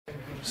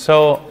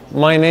So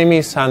my name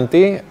is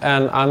Santi,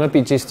 and I'm a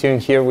PhD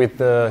student here with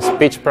the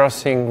speech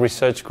processing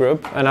research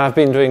group, and I've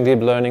been doing deep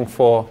learning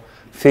for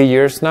a few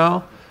years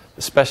now,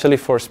 especially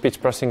for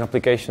speech processing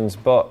applications,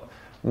 but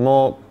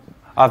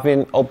I've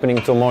been opening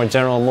to more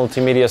general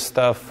multimedia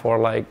stuff for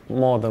like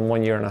more than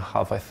 1.5 years,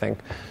 I think.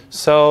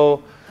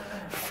 So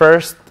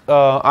first,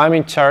 I'm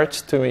in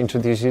charge to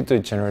introduce you to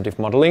generative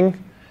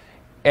modeling.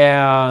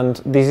 And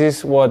this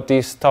is what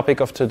this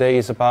topic of today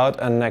is about,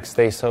 and next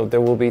day. So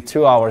there will be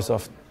 2 hours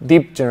of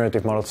deep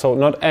generative model. So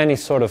not any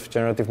sort of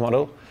generative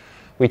model,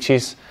 which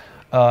is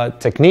a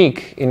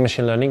technique in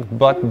machine learning,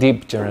 but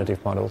deep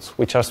generative models,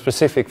 which are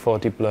specific for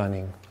deep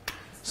learning.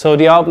 So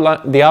the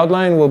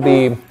outline will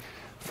be,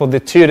 for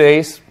the 2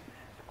 days,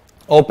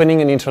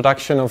 opening an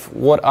introduction of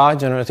what are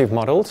generative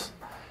models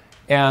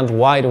and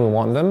why do we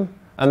want them,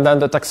 and then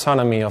the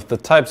taxonomy of the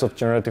types of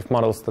generative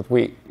models that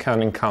we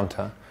can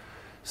encounter.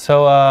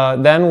 So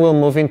then we'll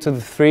move into the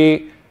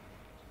 3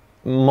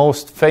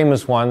 most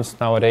famous ones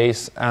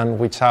nowadays, and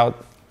which are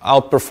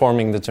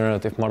outperforming the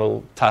generative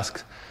model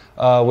tasks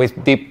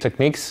with deep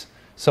techniques.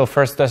 So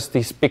first there's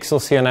this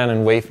PixelCNN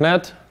and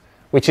Wavenet,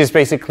 which is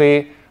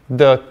basically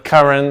the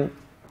current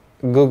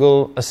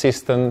Google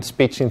Assistant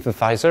speech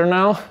synthesizer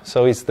now.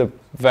 So it's the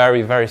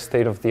very, very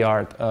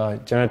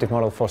state-of-the-art generative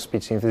model for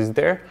speech synthesis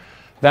there.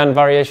 Then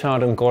variational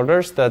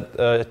autoencoders that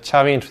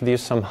Xavi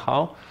introduced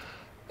somehow,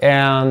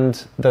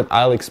 and that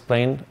I'll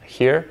explain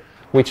here,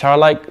 which are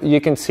like, you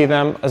can see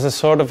them as a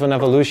sort of an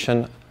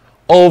evolution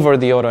over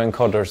the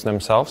autoencoders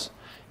themselves.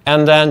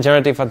 And then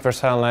generative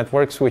adversarial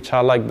networks, which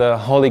are like the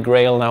holy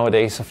grail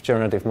nowadays of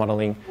generative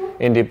modeling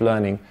in deep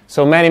learning.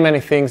 So many, many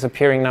things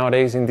appearing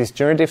nowadays in this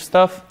generative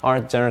stuff are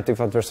generative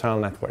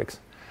adversarial networks.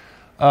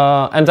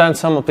 And then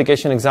some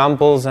application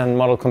examples and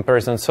model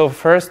comparisons. So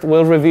first,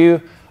 we'll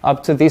review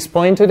up to this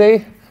point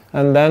today,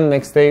 and then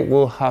next day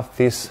we'll have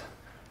this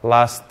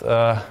last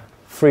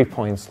 3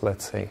 points,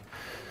 let's say.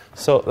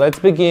 So let's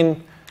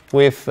begin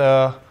with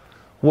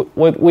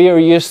what we are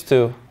used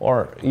to,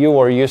 or you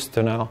are used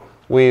to now,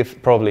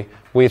 probably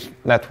with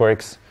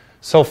networks.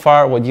 So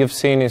far, what you've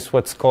seen is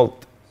what's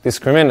called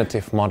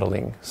discriminative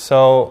modeling.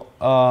 So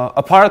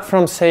apart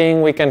from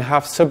saying we can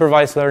have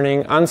supervised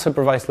learning,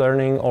 unsupervised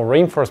learning, or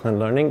reinforcement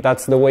learning,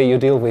 that's the way you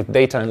deal with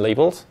data and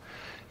labels.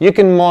 You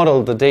can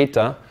model the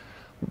data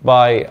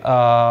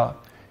by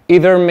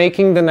either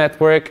making the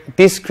network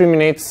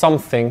discriminate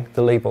something,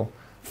 the label,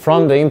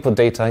 from the input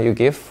data you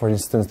give, for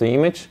instance, the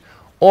image,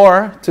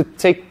 or to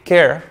take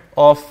care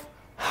of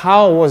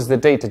how was the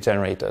data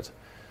generated.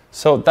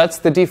 So that's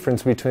the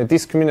difference between a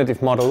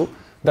discriminative model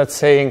that's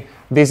saying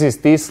this is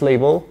this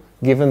label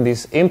given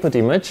this input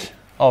image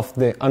of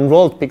the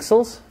unrolled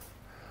pixels,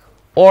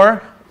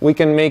 or we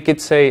can make it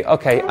say,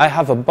 okay, I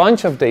have a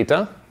bunch of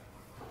data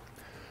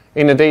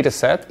in a data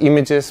set,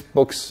 images,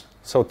 books,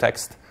 so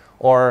text,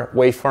 or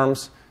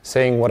waveforms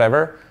saying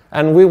whatever,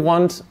 and we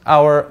want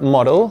our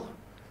model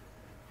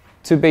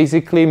to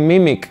basically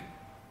mimic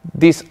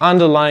this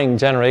underlying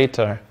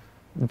generator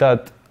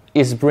that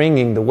is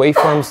bringing the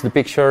waveforms, the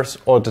pictures,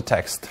 or the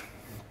text.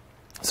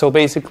 So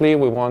basically,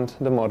 we want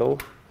the model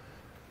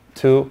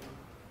to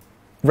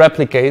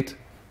replicate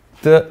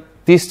the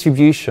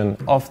distribution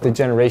of the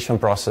generation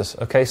process.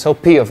 Okay, so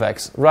P of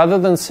x. Rather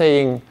than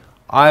saying,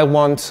 I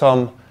want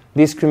some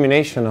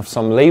discrimination of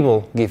some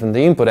label given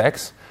the input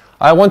x,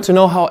 I want to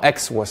know how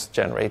x was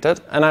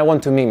generated, and I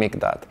want to mimic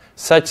that,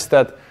 such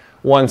that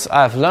once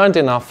I've learned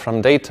enough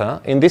from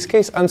data, in this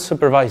case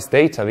unsupervised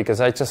data,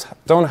 because I just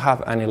don't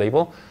have any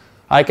label,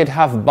 I could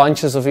have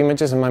bunches of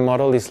images, and my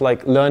model is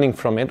like learning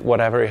from it,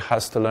 whatever it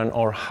has to learn,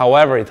 or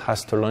however it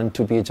has to learn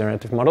to be a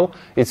generative model.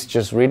 It's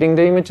just reading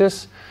the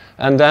images,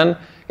 and then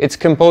it's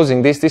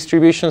composing this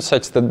distribution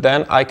such that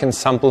then I can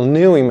sample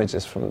new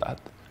images from that.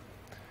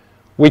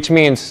 Which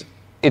means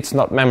it's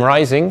not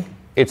memorizing,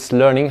 it's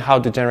learning how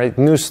to generate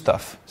new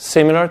stuff,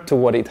 similar to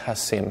what it has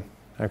seen.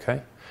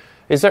 Okay?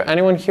 Is there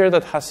anyone here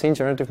that has seen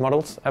generative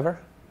models ever?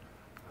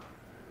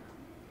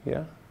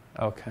 Yeah?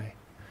 Okay.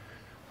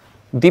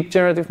 Deep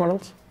generative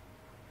models?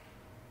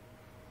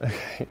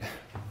 Okay,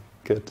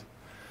 good.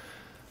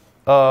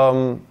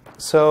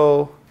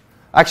 So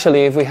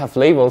actually, if we have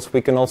labels,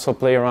 we can also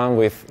play around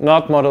with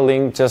not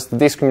modeling just the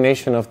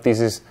discrimination of this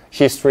is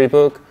history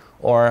book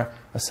or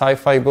a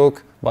sci-fi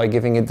book by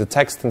giving it the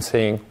text and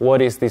saying,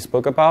 what is this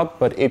book about?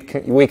 But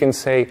we can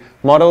say,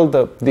 model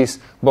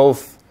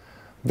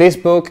this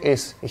book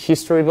is a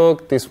history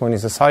book, this one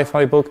is a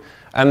sci-fi book,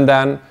 and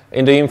then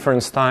in the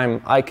inference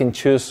time, I can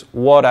choose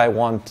what I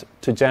want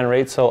to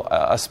generate. So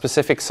a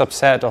specific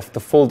subset of the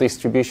full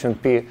distribution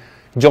P,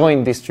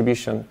 joint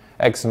distribution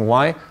X and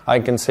Y, I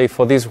can say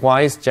for these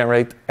Ys,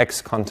 generate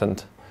X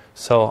content.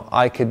 So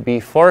I could be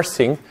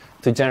forcing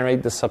to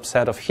generate the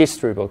subset of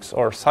history books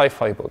or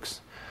sci-fi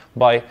books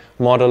by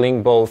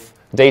modeling both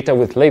data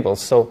with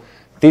labels. So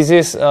this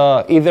is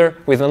either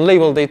with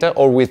unlabeled data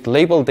or with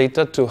labeled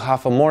data to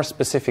have a more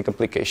specific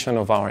application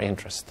of our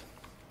interest.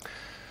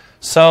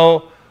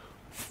 So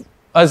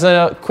as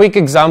a quick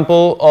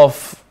example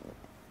of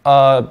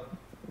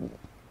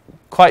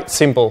quite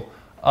simple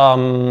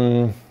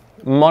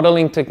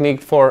modeling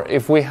technique for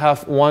if we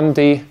have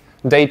 1D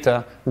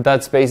data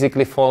that's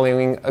basically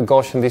following a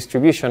Gaussian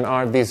distribution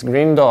are these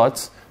green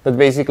dots that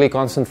basically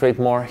concentrate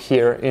more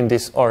here in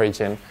this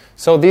origin.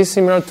 So this is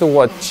similar to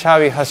what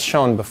Xavi has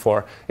shown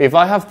before. If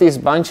I have this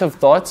bunch of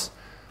dots,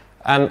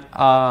 and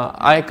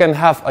I can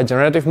have a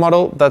generative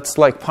model that's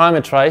like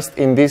parameterized.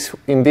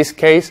 In this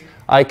case,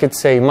 I could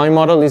say my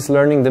model is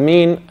learning the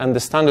mean and the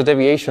standard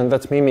deviation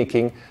that's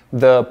mimicking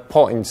the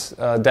points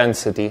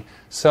density.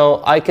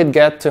 So I could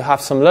get to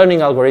have some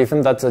learning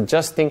algorithm that's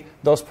adjusting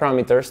those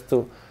parameters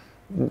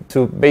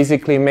to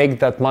basically make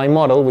that my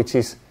model, which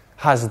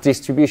has a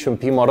distribution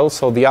p-model,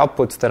 so the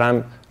outputs that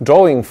I'm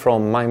drawing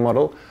from my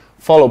model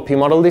follow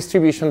p-model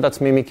distribution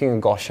that's mimicking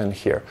a Gaussian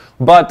here.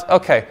 But,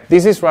 okay,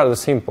 this is rather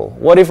simple.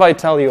 What if I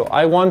tell you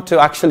I want to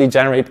actually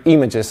generate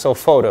images, so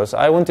photos.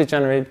 I want to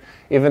generate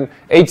even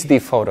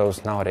HD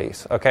photos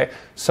nowadays, okay?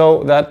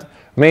 So that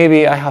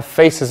maybe I have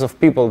faces of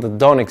people that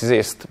don't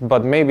exist,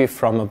 but maybe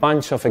from a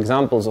bunch of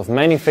examples of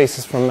many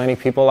faces from many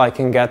people, I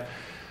can get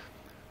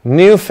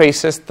new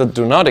faces that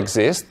do not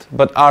exist,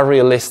 but are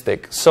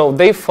realistic. So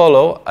they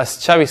follow, as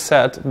Xavi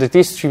said, the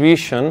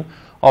distribution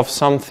of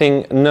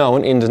something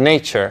known in the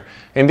nature.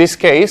 In this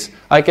case,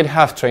 I could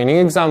have training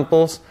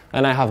examples,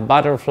 and I have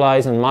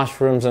butterflies and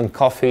mushrooms and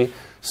coffee.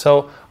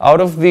 So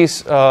out of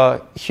this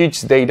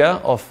huge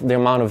data of the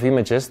amount of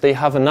images, they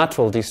have a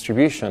natural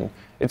distribution.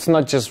 It's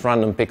not just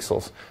random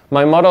pixels.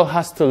 My model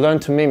has to learn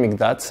to mimic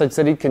that such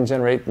that it can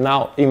generate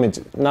now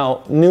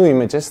new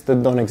images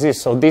that don't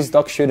exist. So this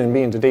dog shouldn't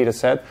be in the data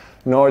set,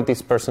 nor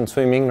this person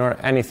swimming, nor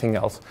anything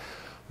else.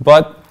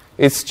 But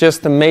it's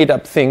just a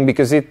made-up thing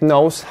because it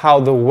knows how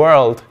the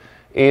world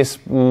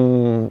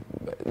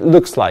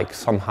looks like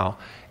somehow.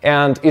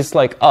 And it's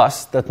like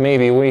us, that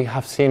maybe we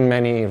have seen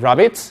many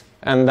rabbits,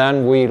 and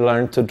then we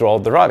learn to draw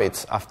the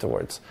rabbits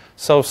afterwards.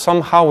 So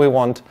somehow we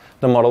want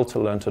the model to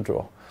learn to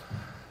draw.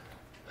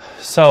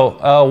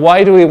 So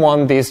why do we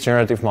want these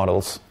generative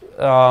models?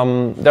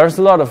 There's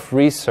a lot of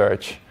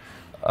research,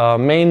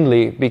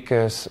 mainly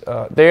because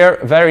they are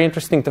very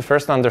interesting to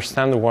first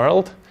understand the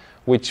world,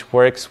 which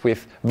works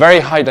with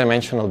very high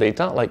dimensional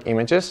data, like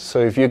images. So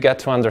if you get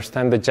to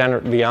understand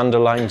the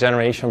underlying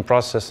generation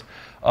process,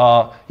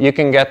 you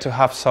can get to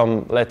have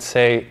some, let's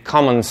say,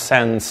 common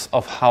sense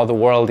of how the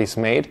world is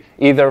made,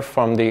 either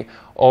from the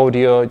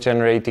audio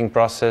generating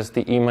process,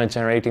 the image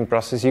generating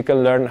process. You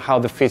can learn how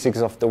the physics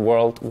of the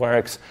world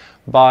works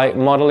by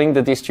modeling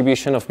the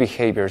distribution of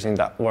behaviors in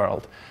that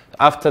world.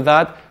 After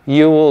that,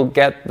 you will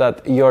get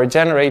that your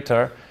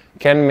generator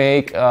can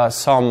make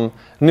some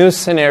new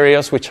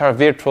scenarios which are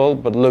virtual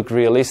but look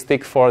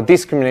realistic for a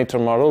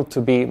discriminator model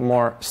to be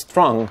more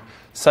strong,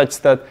 such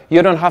that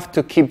you don't have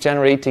to keep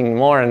generating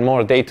more and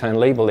more data and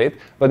label it,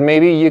 but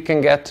maybe you can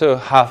get to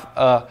have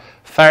a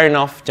fair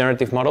enough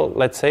generative model,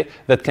 let's say,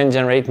 that can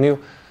generate new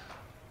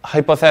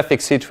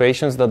hypothetical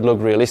situations that look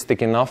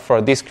realistic enough for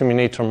a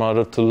discriminator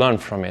model to learn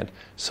from it.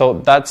 So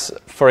that's,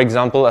 for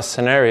example, a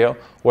scenario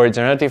where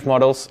generative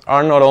models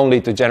are not only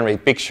to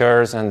generate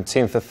pictures and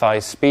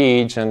synthesize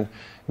speech and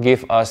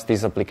give us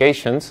these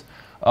applications,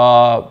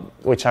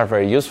 which are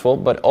very useful,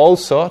 but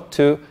also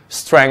to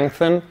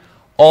strengthen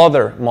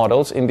other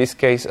models, in this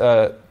case,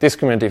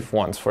 discriminative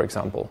ones, for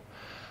example.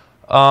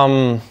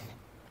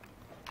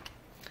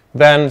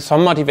 Then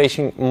some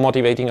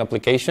motivating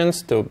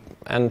applications to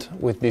end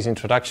with this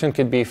introduction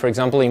could be, for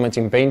example,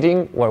 imaging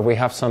painting, where we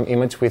have some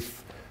image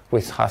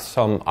which has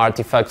some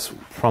artifacts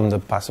from the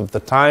past of the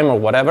time or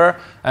whatever,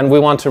 and we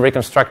want to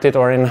reconstruct it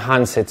or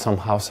enhance it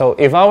somehow. So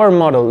if our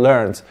model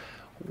learns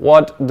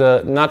what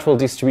the natural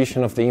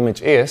distribution of the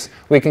image is,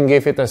 we can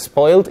give it a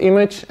spoiled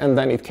image, and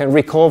then it can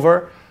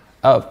recover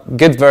a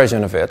good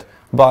version of it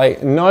by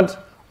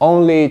not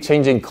only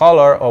changing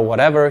color or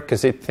whatever,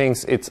 because it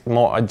thinks it's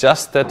more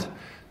adjusted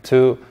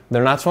to the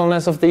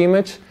naturalness of the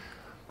image,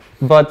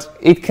 but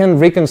it can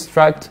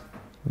reconstruct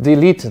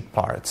deleted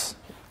parts.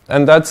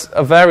 And that's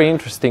a very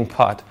interesting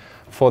part.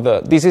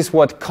 This is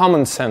what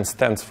common sense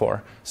stands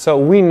for. So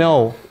we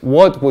know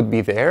what would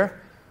be there,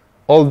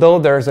 although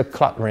there's a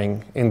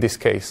cluttering in this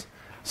case.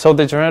 So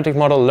the generative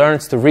model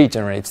learns to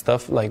regenerate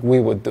stuff like we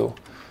would do.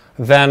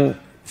 Then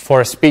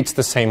for speech,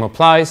 the same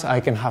applies. I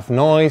can have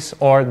noise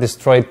or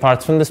destroyed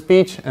parts from the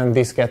speech, and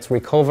this gets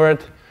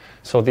recovered.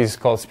 So this is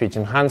called speech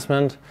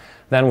enhancement.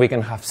 Then we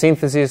can have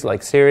synthesis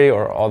like Siri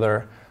or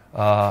other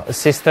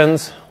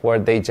assistants where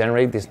they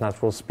generate this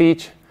natural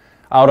speech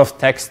out of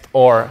text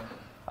or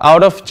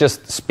out of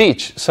just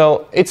speech.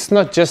 So it's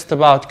not just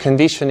about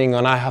conditioning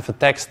on I have a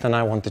text and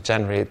I want to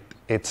generate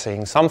it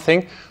saying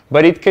something,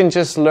 but it can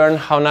just learn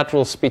how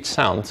natural speech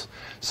sounds.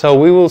 So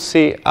we will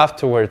see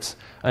afterwards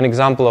an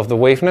example of the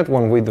Wavenet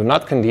when we do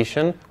not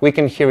condition. We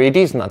can hear it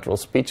is natural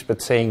speech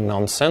but saying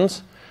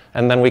nonsense,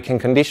 and then we can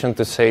condition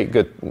to say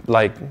good,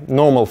 like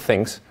normal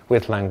things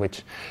with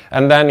language.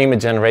 And then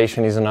image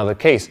generation is another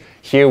case.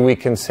 Here we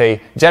can say,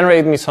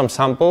 generate me some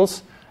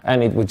samples,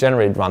 and it would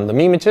generate random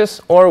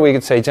images, or we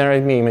could say,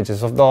 generate me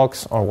images of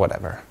dogs, or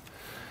whatever.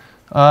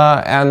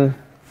 And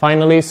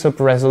Finally,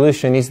 super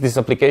resolution is this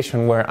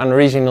application where an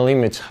original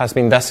image has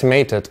been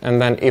decimated,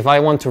 and then if I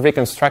want to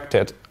reconstruct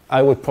it,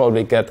 I would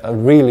probably get a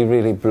really,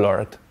 really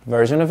blurred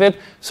version of it.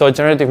 So a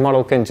generative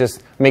model can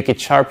just make it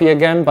sharpy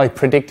again by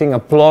predicting a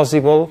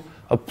plausible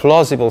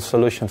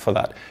solution for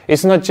that.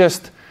 It's not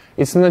just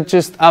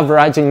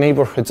averaging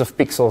neighborhoods of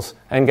pixels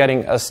and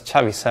getting, as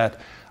Xavi said,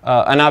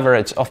 an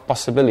average of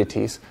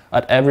possibilities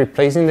at every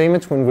place in the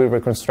image when we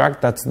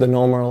reconstruct. That's the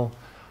normal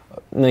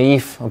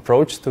naive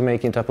approach to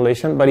make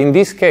interpolation. But in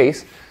this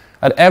case,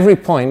 at every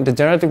point, the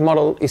generative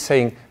model is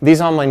saying, these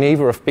are my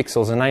neighbor of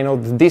pixels, and I know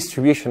the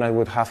distribution I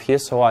would have here,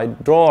 so I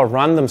draw a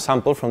random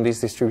sample from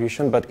this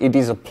distribution, but it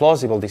is a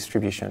plausible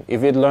distribution.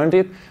 If it learned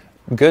it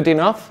good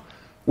enough,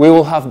 we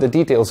will have the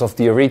details of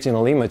the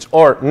original image,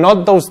 or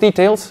not those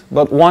details,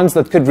 but ones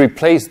that could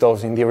replace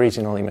those in the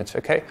original image,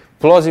 okay?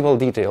 Plausible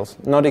details,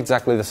 not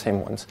exactly the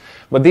same ones.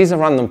 But this is a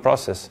random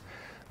process.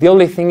 The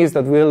only thing is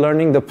that we're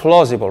learning the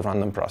plausible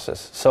random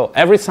process. So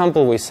every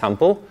sample we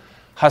sample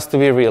has to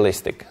be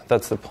realistic.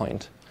 That's the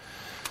point.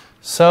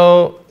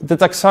 So the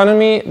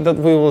taxonomy that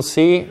we will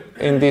see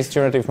in these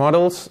generative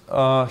models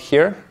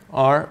here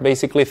are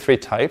basically three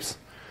types.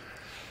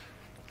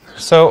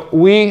 So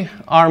we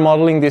are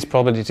modeling these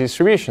probability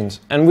distributions,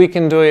 and we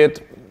can do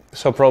it,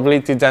 so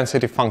probability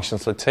density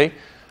functions, let's say,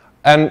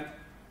 and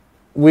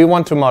we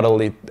want to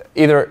model it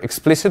either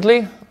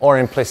explicitly or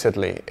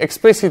implicitly.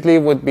 Explicitly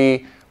would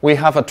be we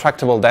have a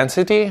tractable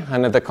density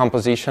and a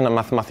decomposition, a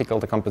mathematical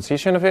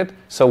decomposition of it,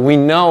 so we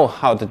know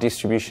how the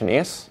distribution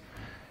is,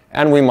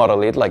 and we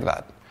model it like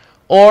that.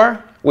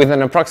 Or with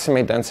an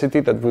approximate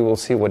density that we will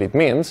see what it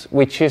means,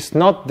 which is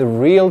not the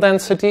real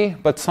density,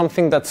 but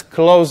something that's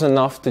close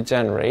enough to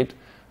generate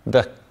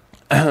the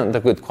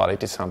good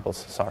quality samples,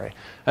 sorry.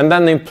 And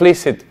then the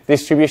implicit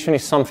distribution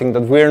is something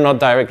that we're not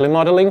directly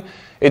modeling.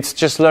 It's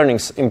just learning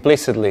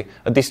implicitly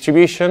a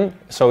distribution,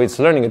 so it's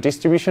learning a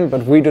distribution,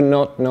 but we do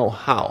not know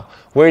how.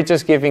 We're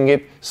just giving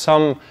it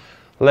some,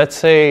 let's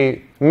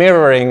say,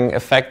 mirroring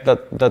effect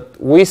that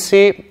we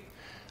see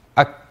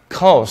a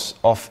cause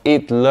of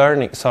it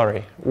learning,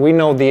 we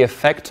know the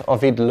effect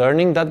of it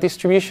learning that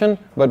distribution,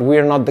 but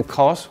we're not the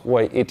cause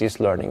why it is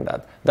learning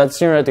that. That's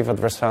generative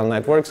adversarial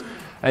networks,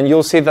 and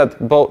you'll see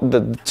that both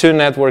the two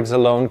networks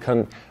alone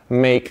can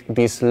make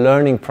this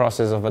learning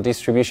process of a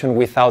distribution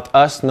without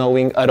us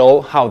knowing at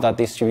all how that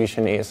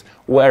distribution is.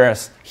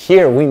 Whereas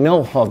here we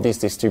know how these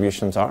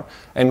distributions are,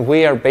 and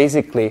we are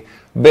basically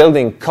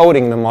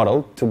coding the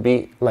model to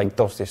be like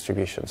those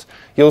distributions.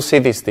 You'll see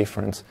this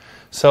difference.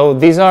 So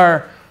these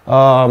are,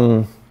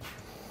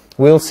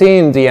 we'll see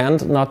in the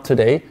end, not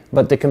today,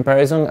 but the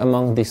comparison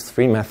among these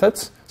three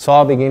methods. So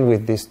I'll begin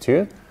with these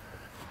two,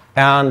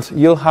 and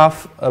you'll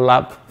have a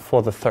lab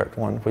for the third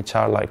one, which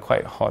are like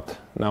quite hot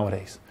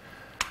nowadays.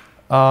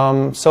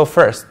 So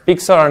first,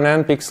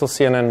 PixelCNN,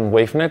 PixelCNN, and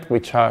Wavenet,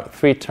 which are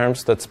three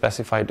terms that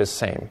specify the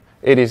same.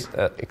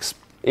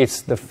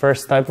 It's the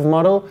first type of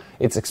model.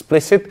 It's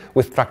explicit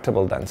with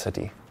tractable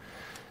density.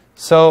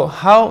 So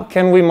how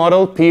can we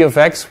model P of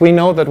X? We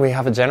know that we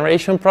have a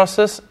generation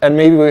process, and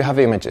maybe we have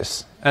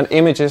images. And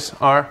images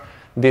are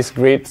these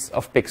grids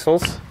of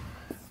pixels.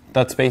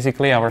 That's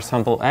basically our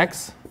sample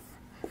X,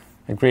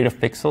 a grid of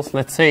pixels.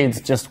 Let's say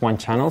it's just one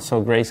channel,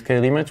 so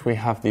grayscale image. We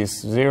have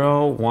this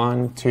 0,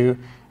 1, 2,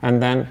 and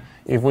then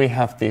if we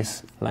have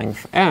this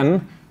length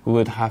n, we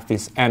would have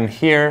this n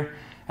here,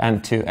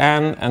 and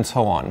 2n, and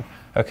so on.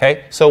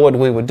 Okay, so what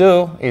we would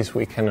do is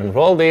we can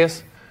unroll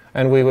this,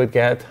 and we would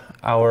get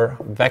our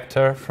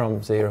vector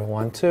from 0,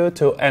 1, 2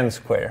 to n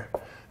squared.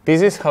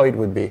 This is how it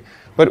would be.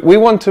 But we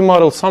want to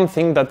model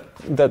something that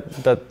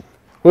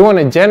we want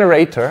a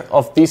generator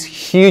of these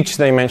huge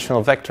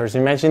dimensional vectors.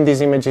 Imagine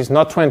this image is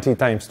not 20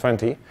 times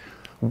 20,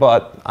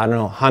 but I don't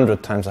know,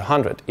 100 times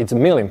 100. It's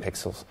 1,000,000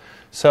 pixels.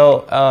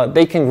 So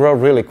they can grow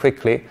really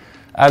quickly.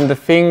 And the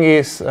thing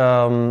is,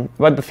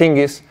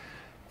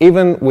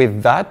 even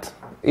with that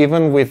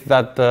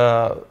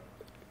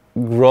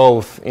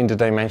growth in the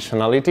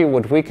dimensionality,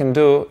 what we can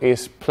do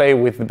is play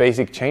with the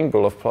basic chain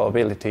rule of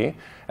probability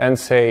and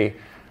say,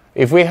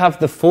 if we have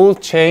the full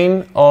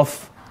chain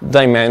of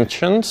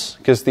dimensions,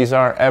 because these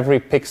are every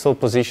pixel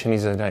position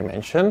is a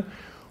dimension,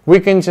 we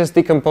can just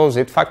decompose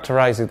it,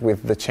 factorize it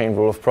with the chain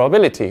rule of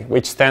probability,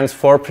 which stands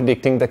for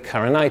predicting the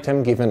current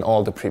item given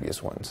all the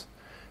previous ones.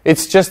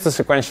 It's just a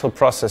sequential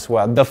process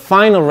where the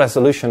final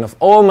resolution of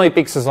all my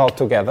pixels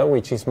altogether,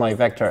 which is my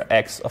vector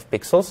x of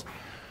pixels,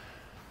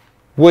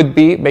 would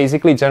be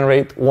basically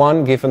generate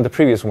 1 given the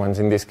previous ones,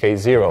 in this case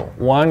 0,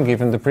 1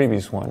 given the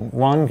previous one,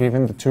 1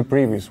 given the two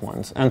previous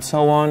ones, and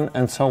so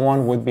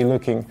on would be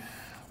looking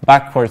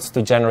backwards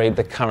to generate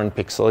the current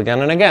pixel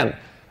again and again.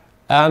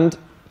 And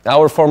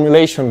our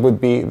formulation would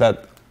be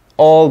that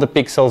all the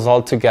pixels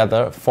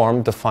altogether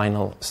form the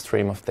final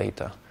stream of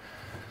data.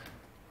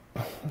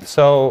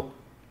 So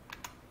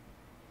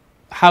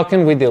how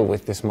can we deal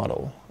with this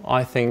model?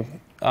 I think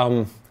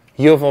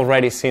you've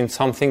already seen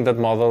something that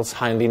models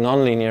highly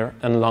nonlinear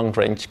and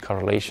long-range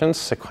correlations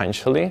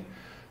sequentially.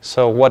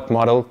 So what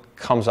model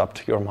comes up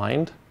to your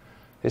mind?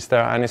 Is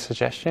there any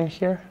suggestion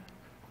here?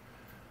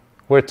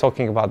 we're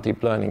talking about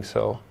deep learning,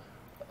 so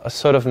a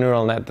sort of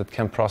neural net that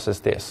can process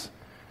this,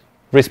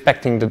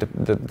 respecting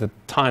the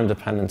time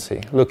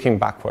dependency, looking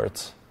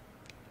backwards.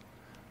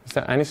 Is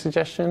there any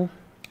suggestion?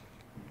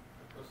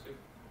 Recursive.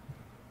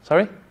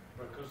 Sorry?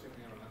 Recursive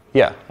neural network.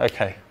 Yeah,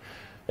 okay.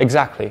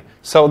 Exactly.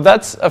 So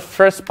that's a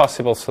first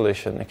possible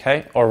solution,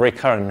 okay? Or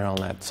recurrent neural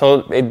net.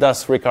 So it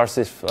does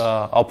recursive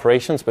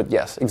operations, but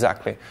yes,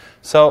 exactly.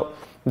 So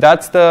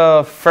that's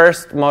the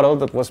first model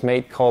that was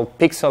made called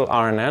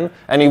PixelCNN,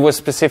 and it was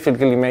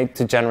specifically made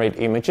to generate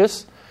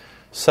images.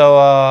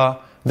 So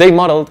they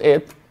modeled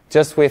it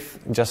just with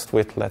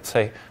let's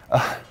say,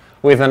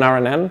 with an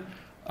RNN,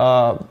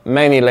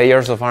 many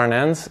layers of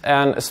RNNs,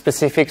 and a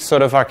specific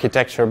sort of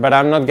architecture. But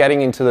I'm not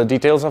getting into the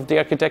details of the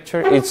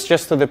architecture. It's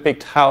just to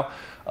depict how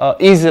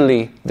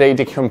easily they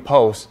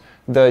decompose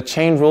the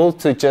chain rule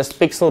to just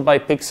pixel by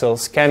pixel,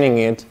 scanning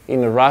it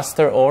in a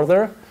raster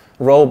order,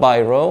 row by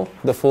row,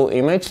 the full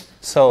image.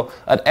 So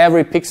at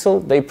every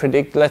pixel, they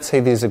predict, let's say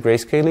this is a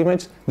grayscale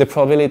image, the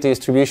probability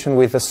distribution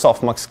with a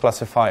softmax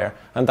classifier,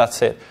 and that's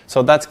it.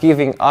 So that's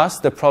giving us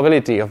the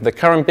probability of the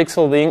current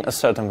pixel being a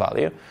certain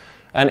value.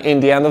 And in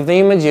the end of the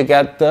image, you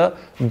get the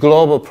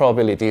global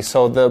probability,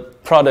 so the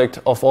product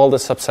of all the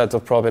subsets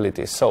of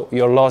probabilities. So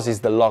your loss is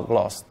the log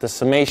loss. The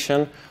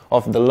summation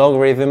of the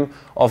logarithm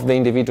of the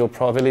individual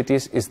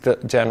probabilities is the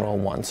general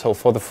one, so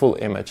for the full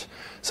image.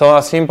 So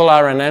a simple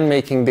RNN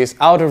making this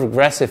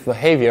autoregressive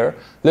behavior,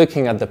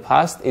 looking at the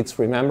past, it's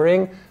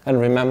remembering,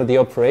 and remember the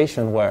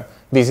operation where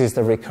this is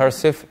the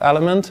recursive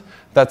element,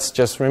 that's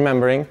just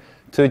remembering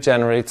to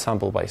generate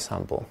sample by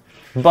sample.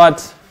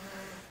 But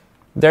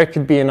there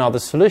could be another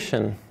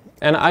solution.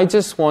 And I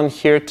just want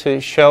here to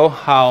show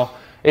how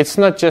it's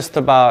not just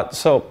about,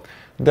 so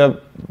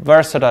the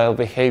versatile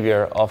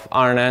behavior of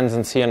RNNs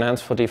and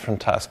CNNs for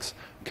different tasks.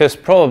 Because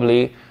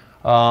probably,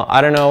 I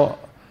don't know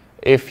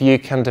if you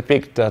can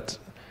depict that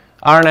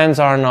RNNs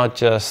are not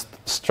just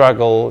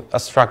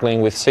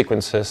struggling with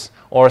sequences,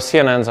 or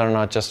CNNs are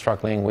not just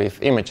struggling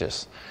with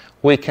images.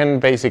 We can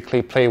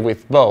basically play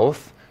with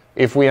both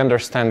if we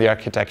understand the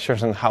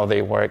architectures and how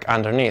they work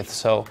underneath.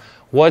 So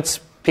what's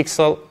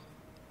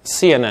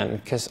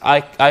PixelCNN? Because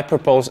I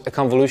propose a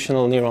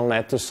convolutional neural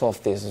net to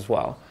solve this as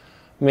well.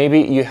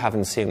 Maybe you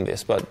haven't seen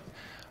this, but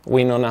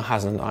Winona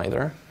hasn't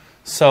either.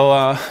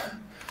 So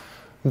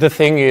the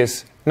thing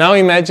is, now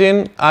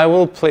imagine I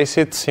will place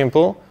it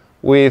simple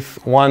with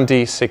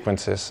 1D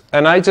sequences.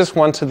 And I just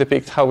want to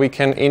depict how we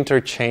can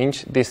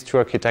interchange these two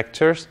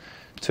architectures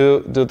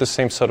to do the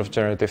same sort of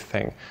generative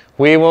thing.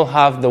 We will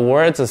have the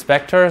words as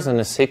vectors and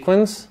a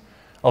sequence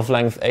of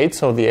length 8,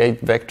 so the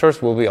 8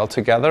 vectors will be all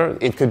together.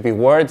 It could be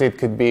words, it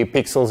could be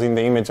pixels in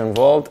the image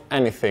involved,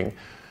 anything.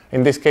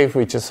 In this case,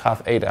 we just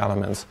have 8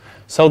 elements.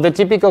 So the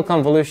typical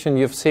convolution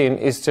you've seen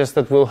is just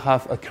that we'll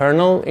have a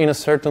kernel in a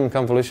certain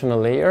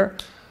convolutional layer,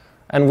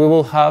 and we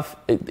will have,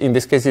 in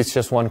this case, it's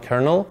just one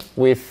kernel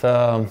with,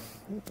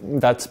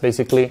 that's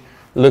basically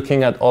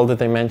looking at all the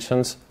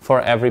dimensions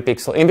for every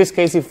pixel. In this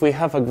case, if we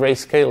have a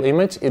grayscale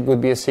image, it would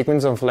be a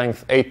sequence of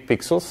length 8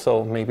 pixels,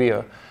 so maybe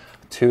a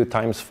 2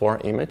 times 4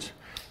 image.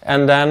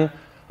 And then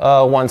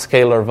one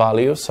scalar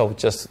value, so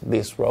just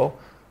this row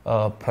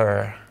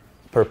per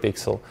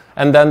pixel.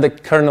 And then the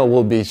kernel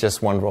will be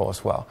just one row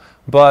as well.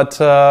 But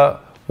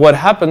what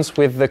happens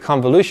with the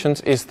convolutions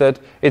is that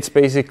it's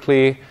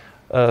basically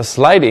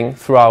sliding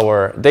through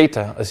our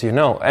data, as you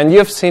know. And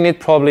you've seen it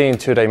probably in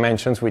 2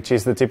 dimensions, which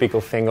is the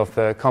typical thing of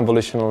the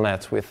convolutional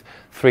nets with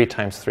 3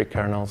 times 3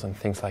 kernels and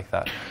things like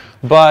that.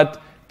 But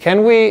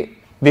can we...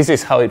 This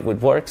is how it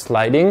would work,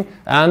 sliding,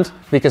 and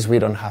because we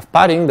don't have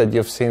padding, that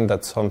you've seen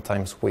that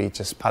sometimes we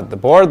just pad the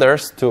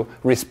borders to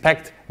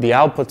respect the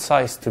output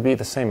size to be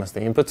the same as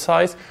the input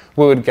size,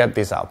 we would get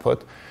this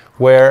output,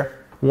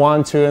 where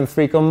 1, 2, and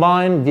 3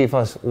 combined give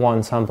us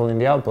 1 sample in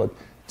the output,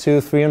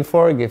 2, 3, and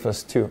 4 give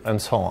us 2, and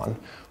so on.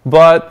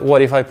 But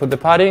what if I put the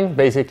padding?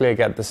 Basically, I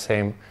get the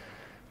same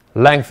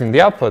length in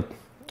the output.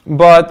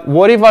 But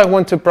what if I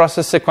want to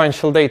process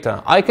sequential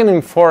data? I can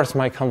enforce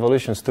my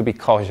convolutions to be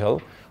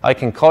causal. I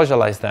can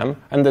causalize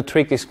them, and the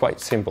trick is quite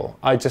simple.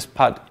 I just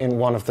pad in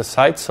one of the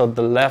sides, so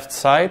the left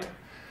side,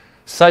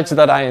 such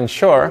that I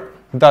ensure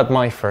that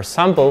my first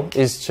sample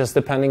is just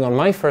depending on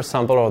my first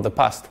sample or the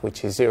past,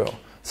 which is 0.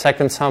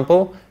 Second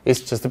sample is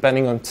just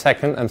depending on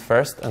second and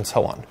first, and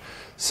so on.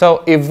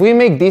 So if we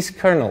make these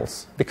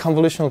kernels, the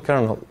convolutional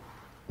kernel,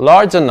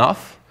 large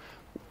enough,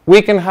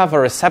 we can have a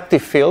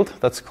receptive field,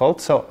 that's called.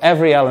 So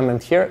every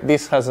element here,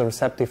 this has a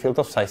receptive field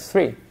of size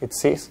 3. It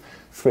sees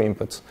 3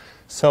 inputs.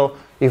 So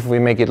if we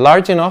make it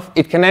large enough,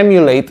 it can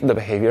emulate the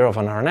behavior of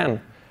an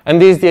RNN.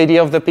 And this is the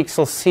idea of the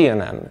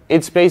PixelCNN.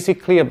 It's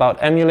basically about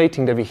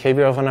emulating the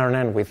behavior of an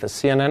RNN with a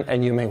CNN,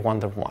 and you may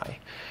wonder why.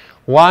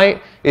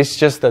 Why? It's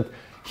just that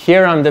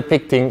here I'm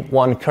depicting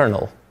one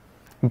kernel.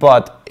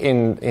 But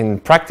in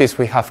practice,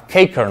 we have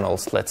k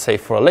kernels, let's say,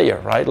 for a layer,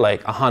 right?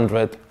 Like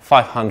 100,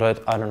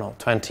 500, I don't know,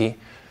 20.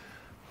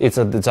 It's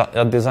a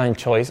design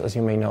choice, as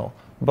you may know.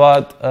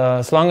 But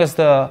as long as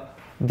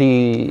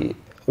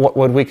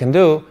what we can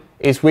do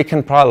is we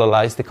can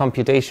parallelize the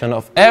computation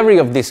of every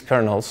of these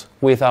kernels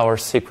with our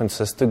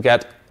sequences to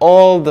get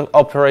all the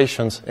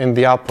operations in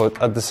the output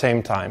at the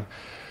same time.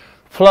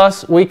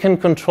 Plus, we can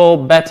control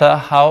better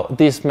how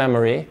this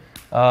memory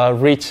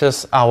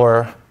reaches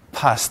our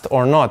past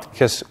or not,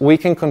 because we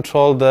can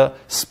control the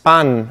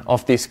span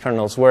of these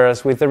kernels,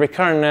 whereas with the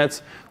recurrent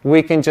nets,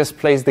 we can just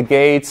place the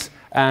gates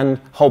and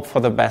hope for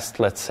the best,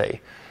 let's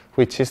say,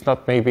 which is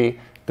not maybe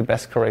the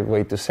best correct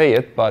way to say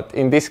it, but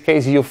in this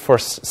case, you for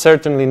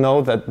certainly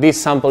know that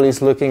this sample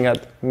is looking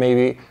at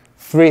maybe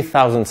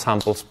 3,000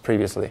 samples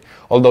previously,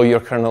 although your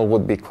kernel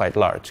would be quite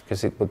large,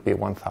 because it would be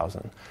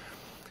 1,000.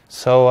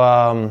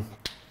 So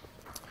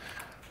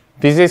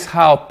this is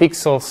how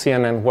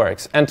PixelCNN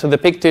works. And to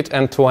depict it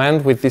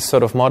end-to-end with this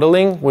sort of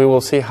modeling, we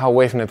will see how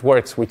Wavenet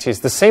works, which is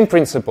the same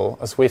principle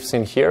as we've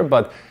seen here,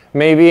 but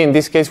maybe in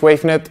this case,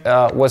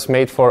 Wavenet was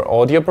made for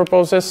audio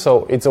purposes,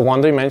 so it's a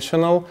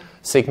one-dimensional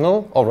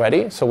signal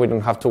already, so we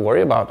don't have to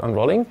worry about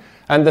unrolling.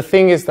 And the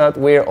thing is that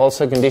we're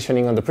also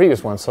conditioning on the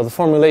previous one, so the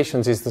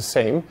formulations is the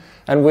same,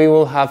 and we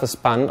will have a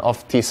span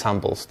of T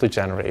samples to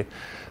generate.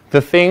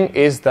 The thing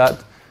is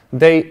that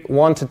they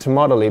wanted to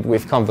model it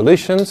with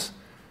convolutions,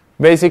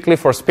 basically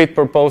for speed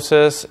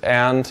purposes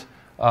and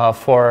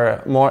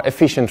for more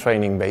efficient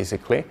training,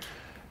 basically.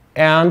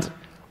 And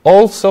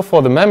also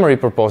for the memory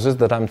purposes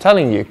that I'm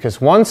telling you,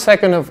 because 1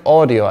 second of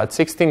audio at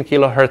 16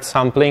 kilohertz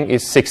sampling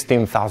is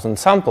 16,000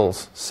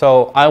 samples.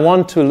 So I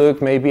want to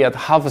look maybe at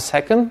half a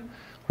second,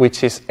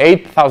 which is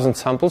 8,000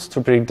 samples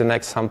to predict the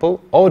next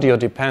sample. Audio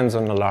depends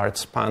on a large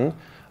span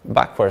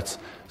backwards.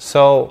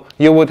 So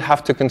you would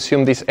have to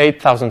consume these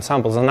 8,000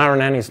 samples, and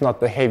RNN is not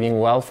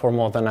behaving well for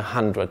more than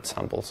 100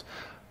 samples.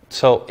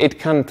 So it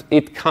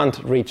can't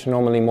reach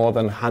normally more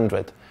than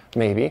 100,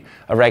 maybe,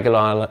 a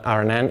regular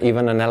RNN,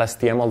 even an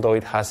LSTM, although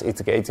it has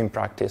its gates in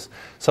practice.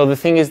 So the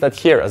thing is that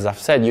here, as I've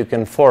said, you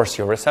can force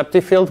your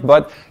receptive field,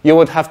 but you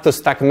would have to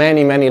stack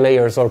many, many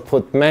layers or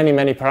put many,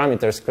 many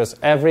parameters, because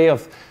every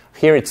of,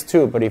 here it's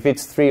 2, but if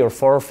it's 3 or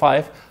 4 or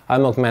 5,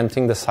 I'm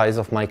augmenting the size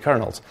of my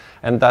kernels.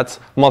 And that's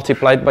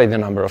multiplied by the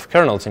number of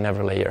kernels in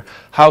every layer.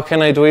 How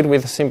can I do it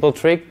with a simple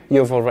trick?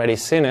 You've already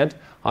seen it,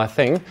 I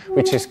think,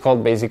 which is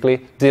called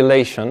basically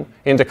dilation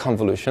in the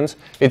convolutions.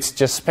 It's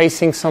just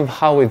spacing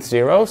somehow with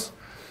zeros.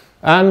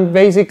 And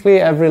basically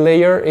every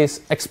layer is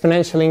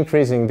exponentially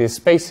increasing this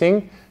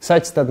spacing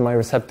such that my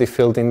receptive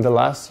field in the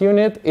last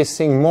unit is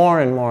seeing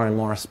more and more and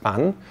more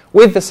span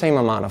with the same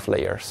amount of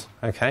layers.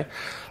 Okay?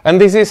 And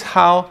this is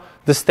how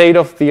the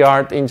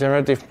state-of-the-art in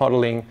generative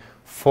modeling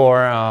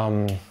for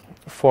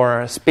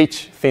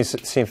speech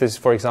synthesis,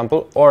 for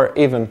example, or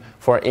even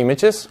for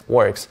images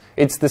works.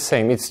 It's the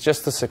same. It's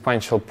just a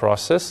sequential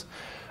process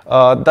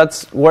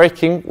that's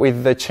working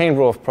with the chain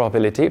rule of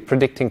probability,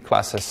 predicting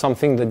classes,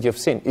 something that you've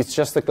seen. It's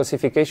just a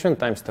classification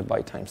time step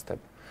by time step.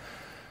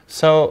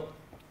 So,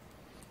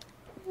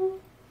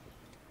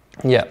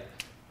 yeah.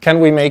 Can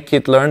we make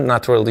it learn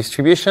natural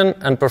distribution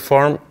and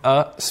perform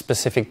a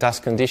specific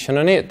task condition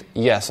on it?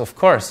 Yes, of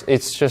course.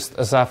 It's just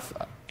as if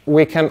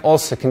we can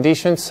also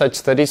condition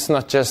such that it's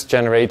not just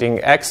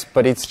generating X,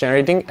 but it's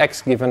generating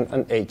X given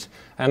an H.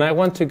 And I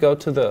want to go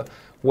to the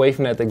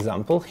Wavenet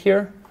example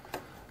here,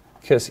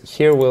 because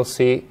here we'll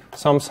see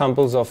some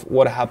samples of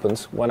what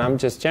happens when I'm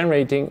just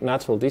generating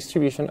natural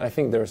distribution. I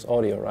think there's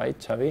audio, right,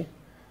 Xavi?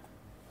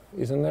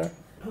 Isn't there?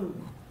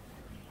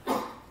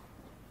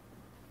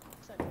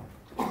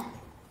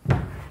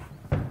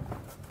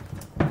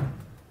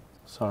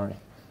 Sorry.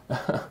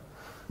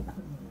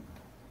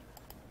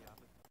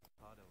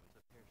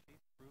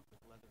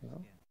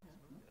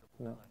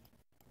 No.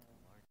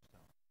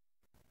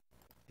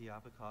 The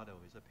avocado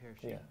is a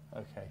pear-shaped. Yeah,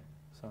 okay.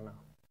 So now.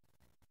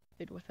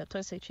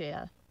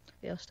 وفترة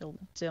يشتغل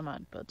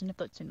زمان بعد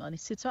نقطة أنا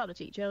ستارة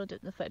جودة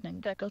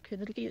نفعنا ذاك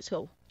كذا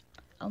الجيسو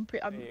I'm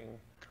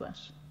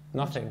twist.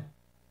 Nothing.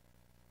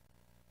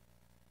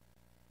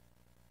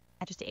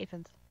 I just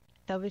even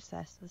there was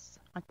this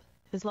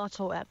there's lots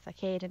of for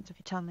cadence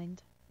of challenge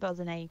but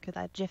the name could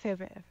I Jeff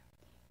over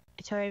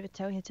it's over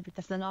tell you to be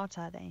the not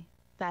are they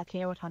that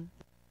here what on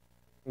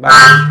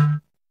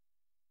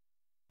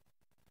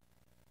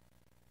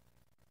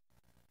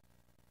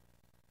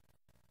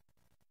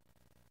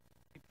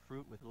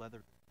Fruit with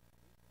leather.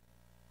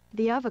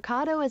 The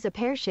avocado is a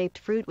pear-shaped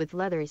fruit with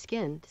leathery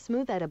skin,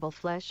 smooth edible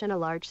flesh, and a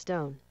large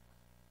stone.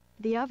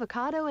 The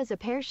avocado is a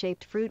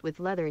pear-shaped fruit with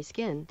leathery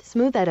skin,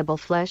 smooth edible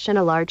flesh, and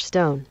a large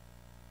stone.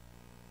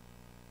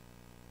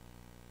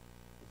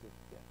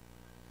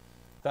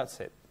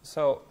 That's it.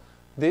 So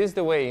this is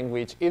the way in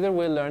which either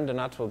we learn the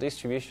natural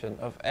distribution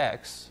of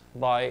X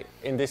by,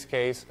 in this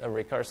case, a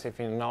recursive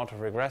in an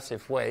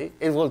autoregressive way.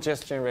 It will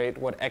just generate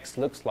what X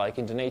looks like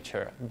in the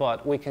nature,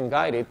 but we can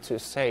guide it to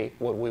say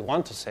what we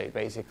want to say,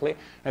 basically.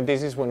 And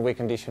this is when we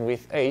condition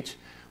with H,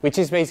 which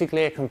is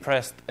basically a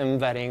compressed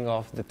embedding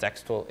of the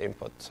textual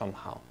input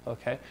somehow.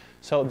 Okay?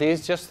 So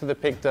this is just to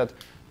depict that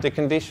the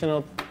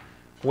conditional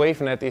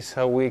Wavenet is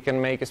how we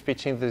can make a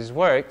speech synthesis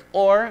work,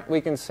 or we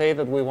can say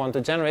that we want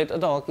to generate a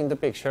dog in the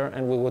picture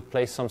and we would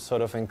place some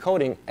sort of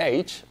encoding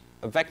H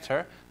a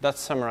vector that's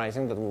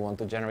summarizing that we want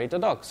to generate a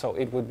dog. So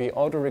it would be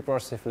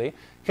auto-recursively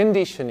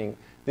conditioning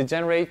the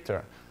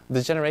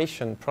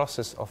generation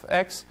process of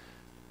X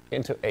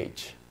into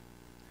H.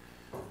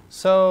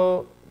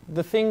 So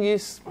the thing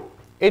is,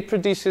 it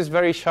produces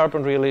very sharp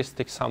and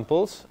realistic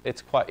samples.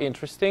 It's quite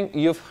interesting.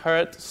 You've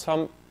heard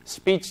some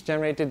speech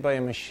generated by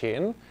a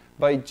machine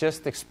by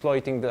just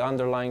exploiting the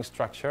underlying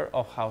structure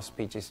of how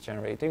speech is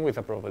generating with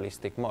a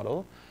probabilistic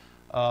model.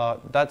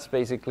 That's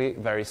basically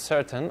very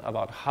certain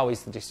about how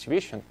is the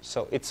distribution.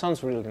 So it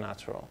sounds really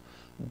natural.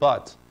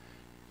 But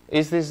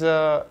is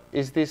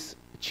this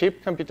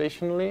cheap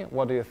computationally?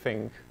 What do you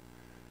think?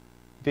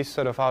 This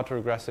sort of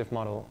autoregressive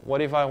model.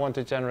 What if I want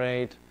to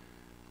generate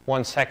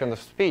 1 second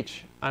of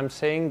speech? I'm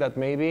saying that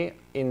maybe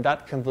in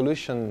that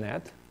convolution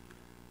net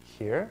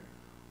here,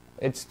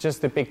 it's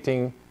just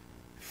depicting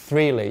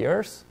 3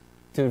 layers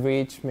to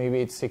reach, maybe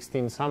it's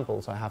 16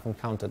 samples, I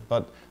haven't counted.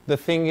 But the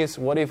thing is,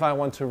 what if I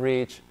want to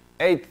reach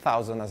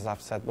 8,000, as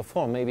I've said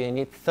before? Maybe I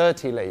need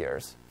 30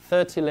 layers.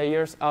 30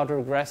 layers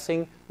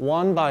autoregressing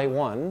 1 by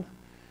 1.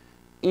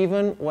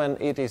 Even when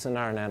it is an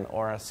RNN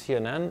or a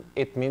CNN,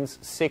 it means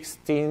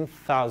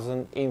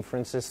 16,000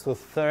 inferences to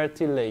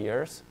 30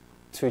 layers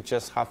to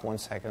just have 1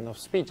 second of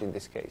speech in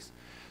this case.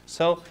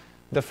 So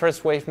the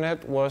first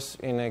Wavenet was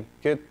in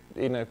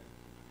a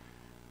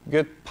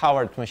good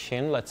powered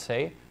machine, let's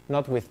say,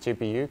 not with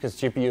GPU, because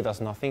GPU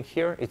does nothing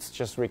here. It's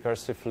just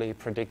recursively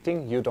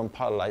predicting. You don't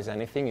parallelize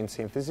anything in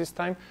synthesis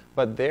time.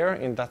 But there,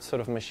 in that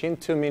sort of machine,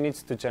 2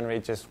 minutes to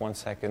generate just 1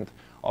 second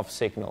of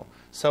signal.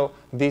 So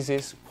this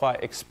is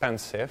quite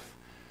expensive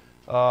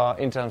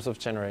in terms of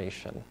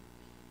generation,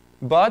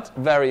 but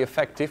very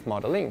effective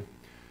modeling.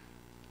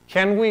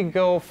 Can we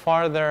go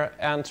farther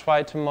and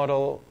try to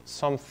model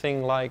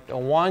something like a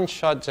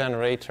one-shot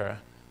generator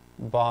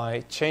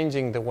by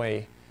changing the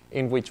way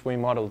in which we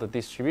model the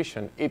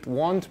distribution? It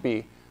won't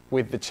be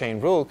with the chain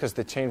rule, because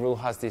the chain rule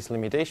has this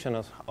limitation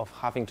of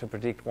having to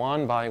predict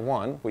 1 by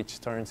 1, which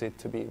turns it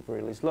to be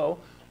really slow.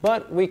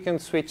 But we can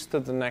switch to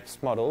the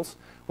next models,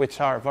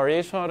 which are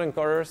variational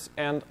autoencoders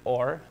and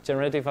or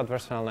generative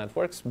adversarial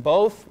networks.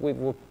 Both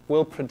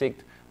will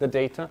predict the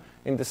data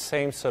in the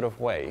same sort of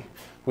way,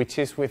 which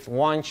is with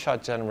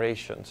one-shot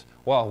generations.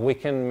 Well, we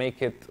can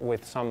make it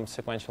with some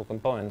sequential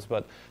components,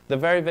 but the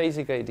very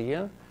basic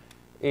idea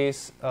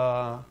is,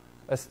 as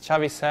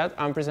Xavi said,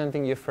 I'm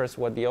presenting you first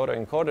what the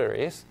autoencoder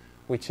is,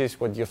 which is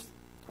what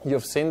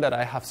you've seen, that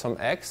I have some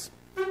X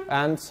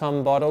and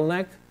some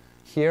bottleneck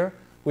here,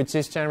 which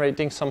is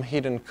generating some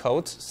hidden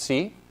codes,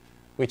 C,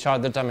 which are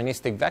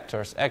deterministic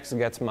vectors. X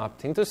gets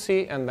mapped into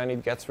C, and then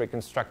it gets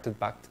reconstructed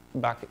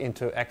back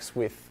into X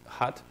with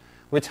hat,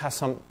 which has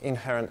some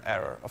inherent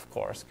error, of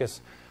course,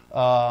 because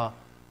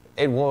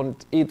it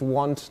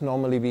won't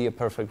normally be a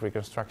perfect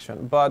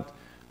reconstruction. But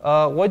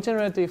what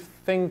generative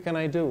thing can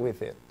I do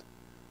with it?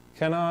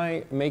 Can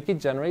I make it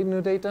generate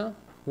new data?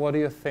 What do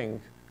you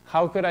think?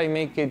 How could I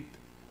make it,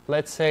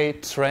 let's say,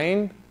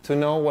 train to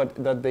know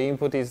that the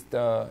input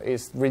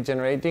is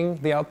regenerating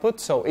the output?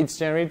 So it's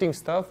generating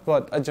stuff,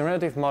 but a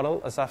generative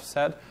model, as I've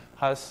said,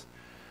 has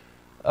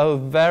a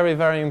very,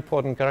 very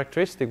important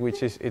characteristic,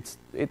 which is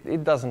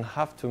it doesn't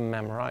have to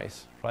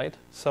memorize, right?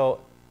 So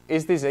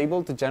is this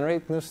able to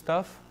generate new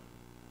stuff?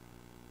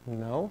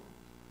 No,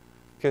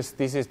 because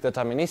this is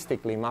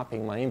deterministically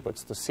mapping my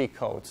inputs to C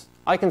codes.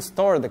 I can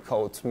store the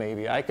codes,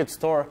 maybe. I could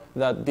store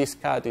that this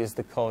cat is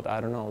the code,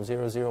 I don't know,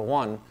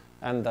 001,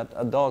 and that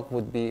a dog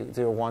would be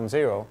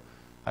 010.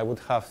 I would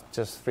have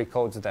just 3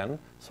 codes then,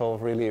 so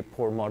really a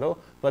poor model.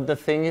 But the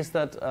thing is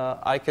that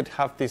I could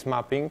have this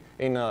mapping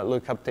in a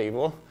lookup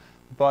table,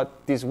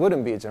 but this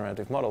wouldn't be a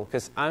generative model,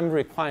 because I'm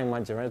requiring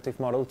my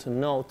generative model to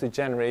know to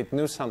generate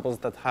new samples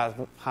that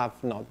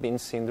have not been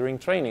seen during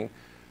training.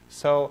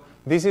 So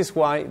this is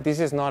why this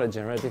is not a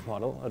generative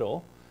model at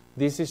all.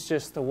 This is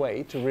just a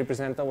way to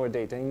represent our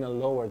data in a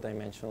lower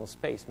dimensional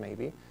space,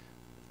 maybe,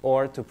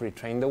 or to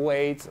pre-train the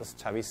weights, as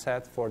Xavi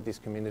said, for these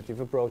commutative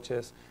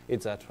approaches,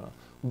 etc.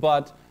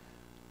 But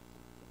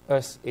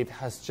as it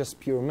has just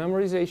pure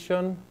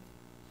memorization,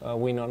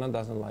 Winona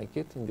doesn't like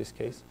it in this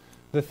case.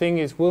 The thing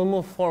is, we'll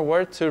move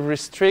forward to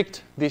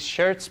restrict this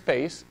shared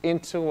space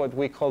into what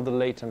we call the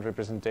latent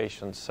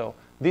representations. So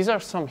these are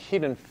some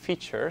hidden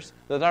features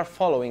that are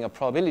following a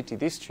probability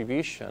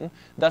distribution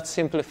that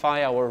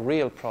simplify our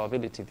real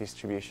probability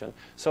distribution.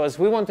 So as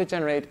we want to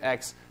generate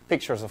X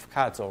pictures of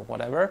cats or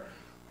whatever,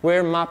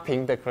 we're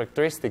mapping the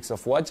characteristics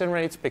of what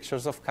generates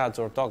pictures of cats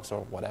or dogs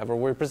or whatever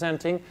we're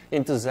presenting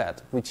into Z,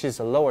 which is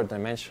a lower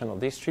dimensional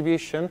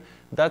distribution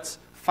that's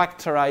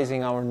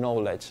factorizing our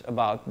knowledge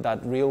about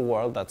that real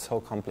world that's so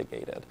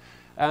complicated.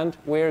 And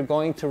we're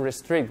going to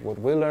restrict what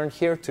we learn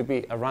here to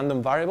be a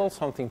random variable,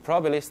 something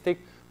probabilistic,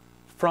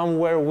 from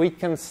where we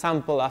can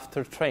sample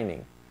after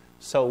training.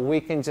 So we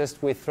can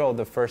just withdraw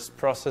the first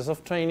process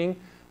of training,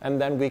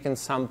 and then we can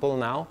sample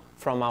now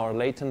from our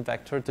latent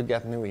vector to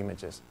get new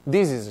images.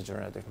 This is a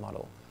generative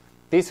model.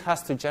 This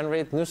has to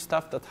generate new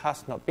stuff that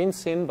has not been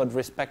seen, but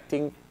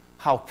respecting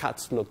how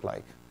cats look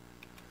like.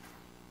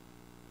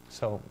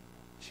 So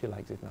she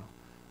likes it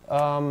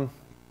now.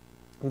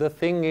 the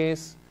thing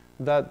is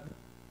that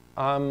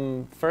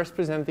I'm first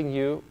presenting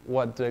you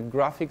what the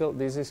graphical,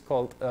 this is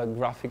called a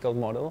graphical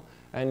model,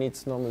 and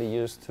it's normally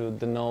used to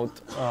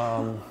denote,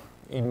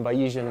 in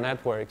Bayesian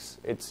networks,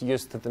 it's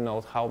used to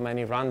denote how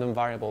many random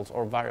variables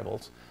or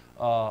variables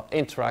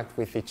interact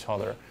with each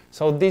other.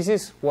 So this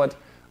is what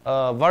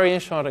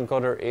variational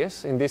encoder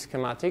is in this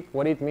schematic.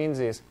 What it means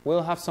is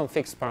we'll have some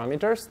fixed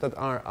parameters that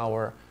are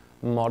our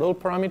model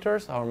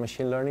parameters, our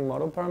machine learning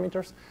model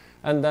parameters,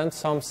 and then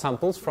some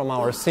samples from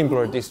our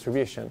simpler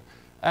distribution.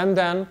 And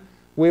then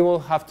we will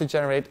have to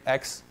generate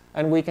X,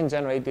 and we can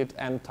generate it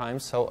n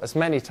times, so as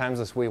many times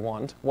as we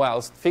want,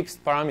 whilst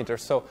fixed parameters.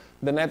 So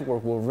the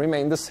network will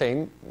remain the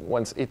same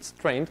once it's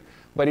trained,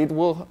 but it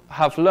will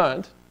have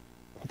learned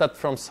that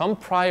from some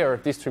prior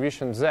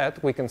distribution Z,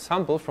 we can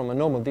sample from a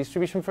normal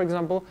distribution, for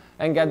example,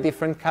 and get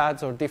different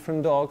cats or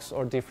different dogs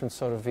or different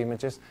sort of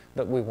images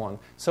that we want.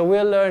 So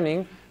we're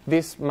learning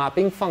this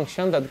mapping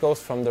function that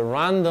goes from the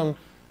random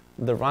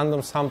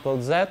sample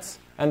Zs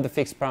and the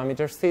fixed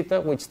parameters theta,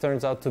 which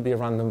turns out to be a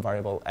random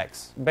variable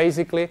X.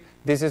 Basically,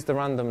 this is the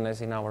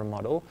randomness in our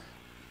model,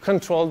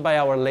 controlled by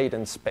our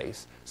latent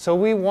space. So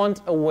we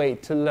want a way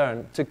to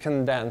learn to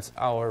condense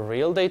our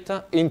real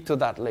data into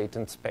that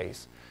latent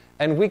space.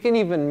 And we can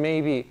even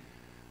maybe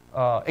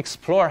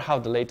explore how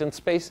the latent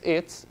space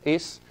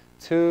is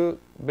to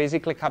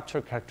basically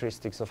capture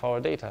characteristics of our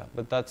data.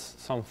 But that's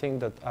something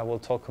that I will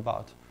talk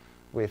about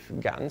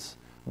with GANs,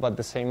 but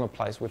the same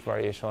applies with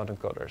variational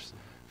encoders.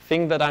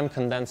 Think that I'm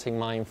condensing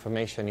my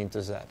information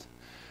into Z.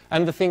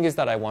 And the thing is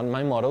that I want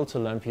my model to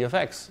learn P of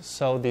X.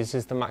 So this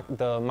is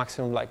the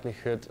maximum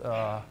likelihood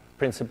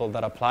principle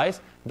that applies.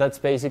 That's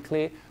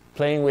basically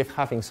playing with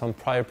having some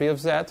prior P of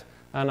Z,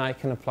 and I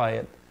can apply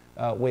it.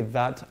 With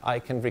that, I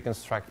can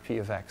reconstruct P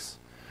of X.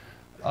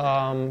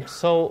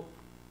 So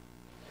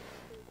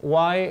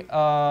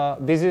why?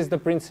 This is the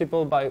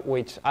principle by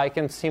which I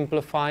can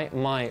simplify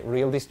my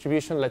real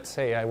distribution. Let's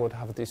say I would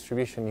have a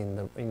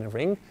distribution in a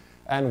ring.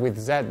 And with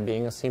Z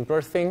being a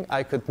simpler thing,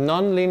 I could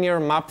non-linear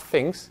map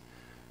things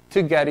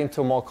to get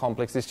into a more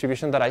complex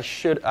distribution that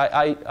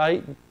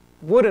I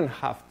wouldn't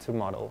have to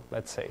model,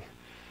 let's say.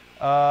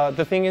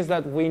 The thing is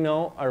that we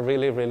know a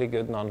really, really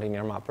good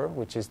non-linear mapper,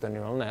 which is the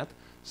neural net.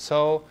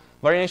 So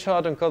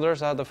variational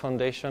autoencoders are the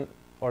foundation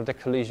or the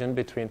collision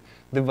between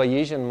the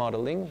Bayesian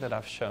modeling that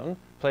I've shown,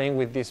 playing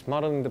with this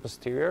modeling the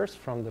posteriors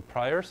from the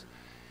priors,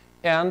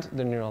 and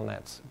the neural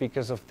nets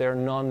because of their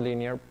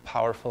non-linear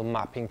powerful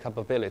mapping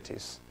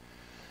capabilities.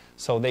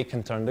 So they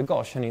can turn the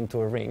Gaussian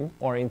into a ring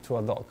or into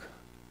a dog.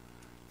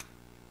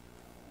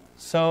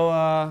 So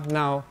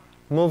now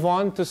move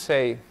on to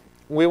say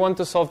we want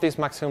to solve this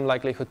maximum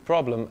likelihood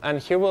problem. And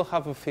here we'll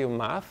have a few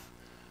math,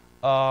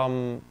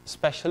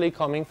 especially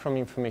coming from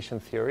information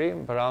theory,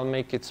 but I'll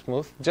make it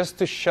smooth just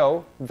to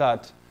show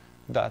that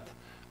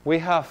we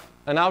have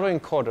an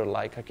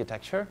autoencoder-like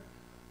architecture,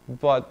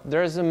 but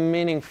there's a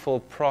meaningful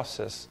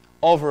process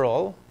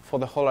overall for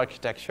the whole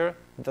architecture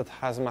that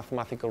has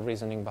mathematical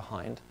reasoning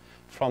behind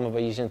from a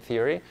Bayesian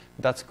theory.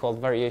 That's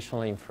called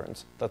variational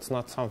inference. That's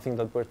not something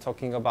that we're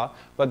talking about,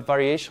 but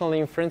variational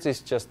inference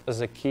is just as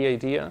a key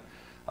idea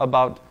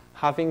about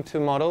having to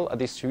model a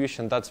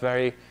distribution that's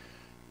very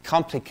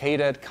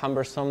complicated,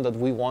 cumbersome, that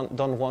we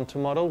don't want to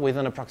model with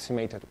an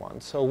approximated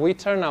one. So we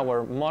turn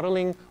our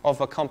modeling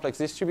of a complex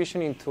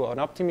distribution into an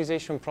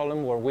optimization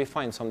problem where we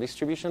find some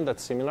distribution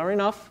that's similar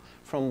enough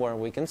from where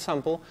we can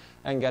sample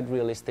and get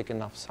realistic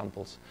enough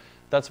samples.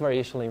 That's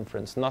variational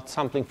inference, not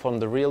sampling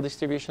from the real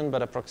distribution,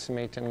 but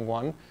approximating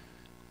one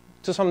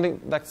to something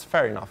that's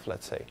fair enough,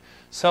 let's say.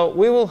 So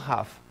we will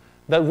have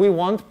that we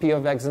want P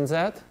of X and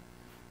Z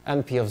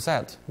and P of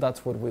Z.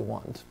 That's what we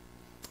want.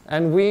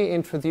 And we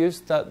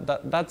introduced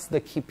that's the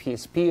key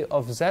piece, P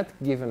of Z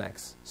given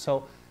X.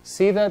 So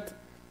see that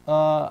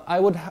I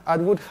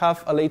would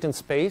have a latent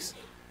space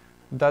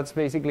that's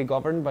basically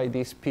governed by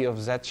this P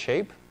of Z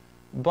shape,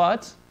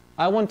 but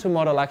I want to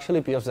model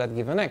actually P of Z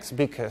given X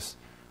because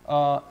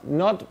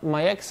not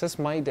my X's,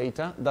 my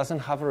data, doesn't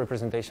have a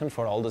representation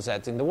for all the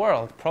Zs in the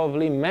world.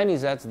 Probably many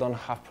Zs don't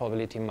have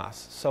probability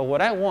mass. So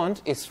what I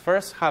want is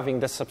first having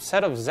the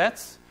subset of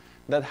Zs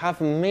that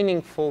have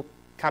meaningful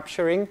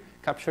capturing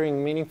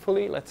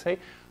meaningfully, let's say,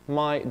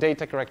 my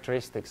data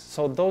characteristics.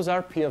 So those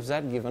are P of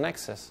Z given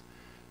X's.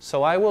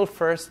 So I will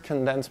first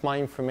condense my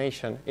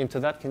information into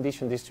that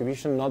condition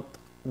distribution, not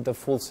the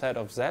full set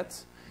of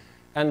Zs.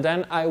 And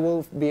then I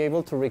will be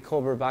able to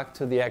recover back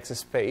to the X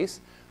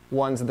space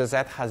once the Z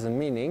has a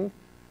meaning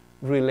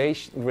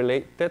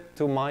related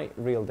to my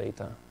real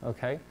data.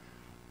 Okay?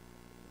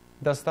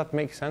 Does that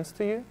make sense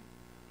to you?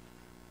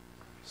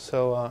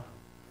 So,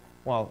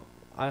 well,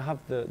 I have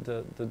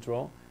the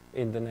draw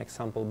in the next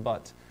sample,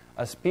 but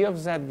as P of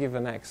Z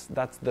given X,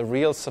 that's the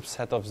real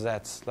subset of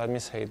Zs. Let me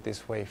say it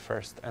this way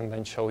first and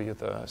then show you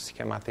the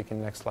schematic in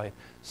the next slide.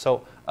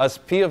 So as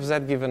P of Z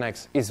given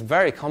X is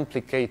very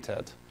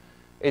complicated,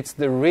 it's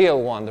the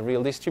real one, the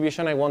real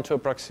distribution. I want to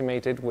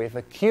approximate it with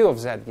a Q of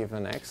Z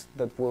given X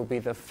that will be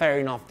the fair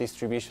enough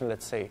distribution,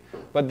 let's say.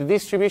 But the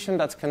distribution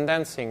that's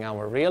condensing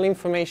our real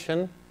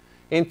information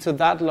into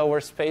that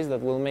lower space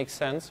that will make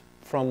sense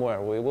from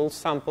where we will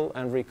sample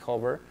and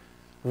recover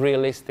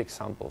realistic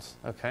samples.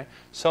 Okay?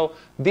 So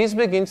this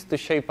begins to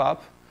shape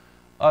up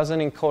as an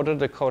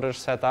encoder-decoder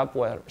setup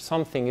where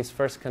something is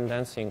first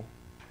condensing.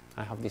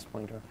 I have this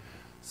pointer.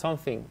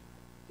 Something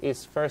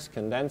is first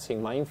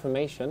condensing my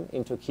information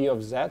into key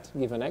of z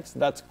given x.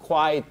 That's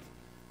quite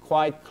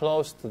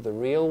close to the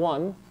real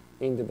one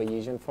in the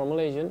Bayesian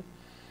formulation.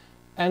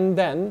 And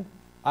then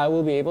I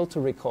will be able to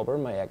recover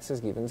my x's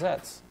given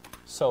z's.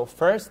 So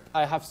first,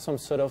 I have some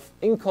sort of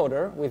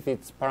encoder with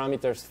its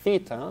parameters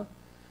theta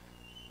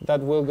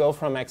that will go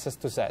from x's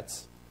to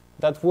z's.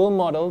 That will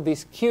model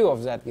this q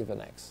of z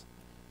given x.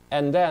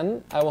 And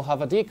then I will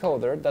have a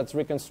decoder that's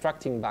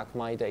reconstructing back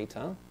my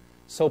data.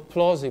 So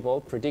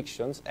plausible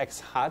predictions, x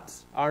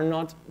hats, are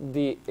not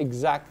the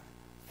exact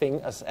thing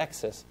as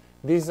x's.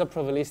 This is a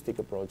probabilistic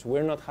approach.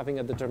 We're not having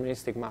a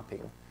deterministic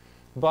mapping.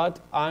 But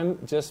I'm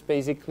just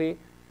basically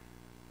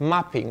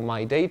mapping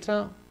my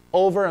data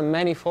over a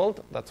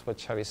manifold, that's what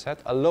Xavi said,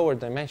 a lower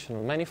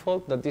dimensional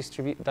manifold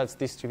that's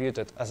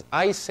distributed. As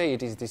I say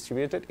it is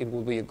distributed, it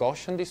will be a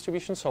Gaussian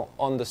distribution. So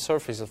on the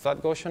surface of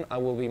that Gaussian, I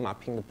will be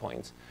mapping the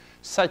points,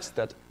 such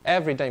that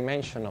every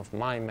dimension of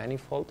my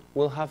manifold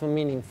will have a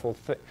meaningful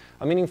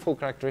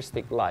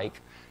characteristic.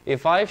 Like,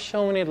 if I've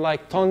shown it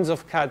like tons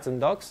of cats and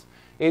dogs,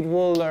 it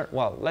will learn,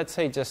 well, let's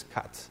say just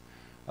cats.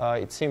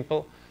 It's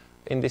simple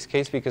in this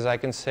case because I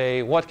can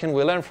say, what can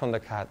we learn from the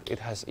cat? It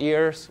has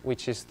ears,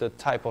 which is the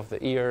type of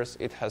the ears.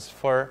 It has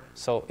fur,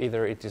 so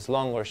either it is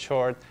long or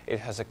short. It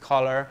has a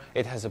color.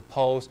 It has a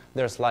pose.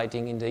 There's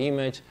lighting in the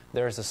image.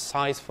 There's a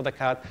size for the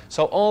cat.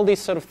 So all these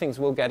sort of things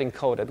will get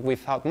encoded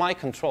without my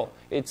control.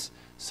 It's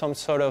some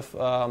sort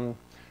of,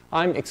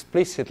 I'm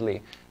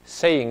explicitly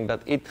saying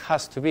that it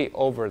has to be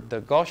over the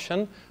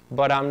Gaussian,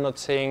 but I'm not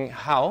saying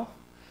how.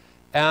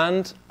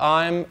 And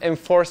I'm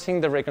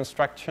enforcing the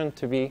reconstruction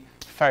to be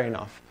fair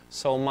enough.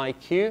 So my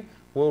Q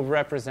will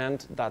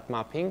represent that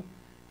mapping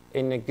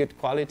in a good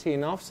quality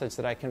enough such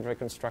that I can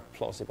reconstruct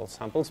plausible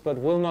samples, but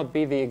will not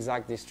be the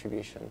exact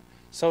distribution.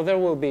 So there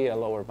will be a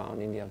lower bound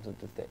in the end of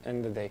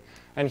the day.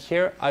 And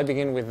here I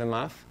begin with the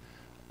math,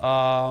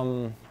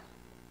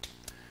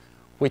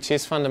 which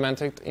is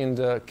fundamented in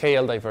the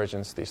KL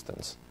divergence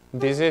distance.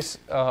 This is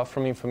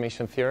from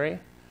information theory.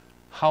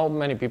 How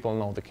many people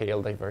know the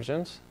KL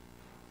divergence?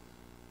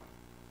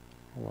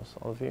 Almost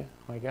all of you,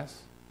 I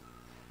guess.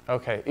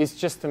 Okay, it's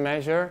just a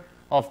measure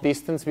of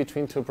distance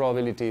between two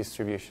probability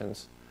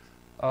distributions.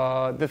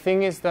 The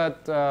thing is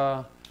that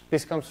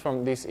this comes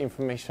from this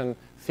information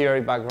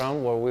theory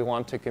background where we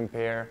want to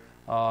compare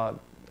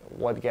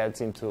what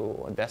gets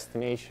into a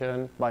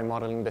destination by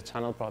modeling the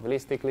channel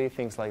probabilistically,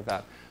 things like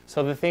that.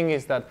 So the thing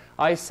is that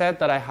I said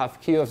that I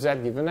have Q of z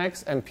given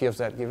x and P of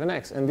z given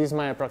x, and this is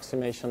my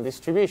approximation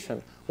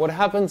distribution. What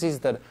happens is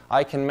that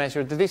I can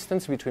measure the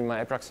distance between my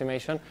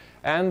approximation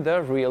and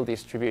the real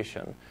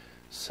distribution.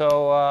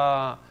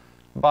 So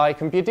by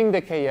computing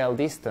the KL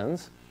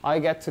distance, I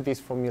get to this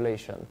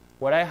formulation,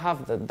 where I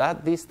have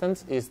that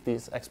distance is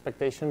this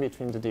expectation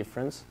between the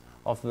difference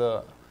of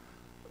the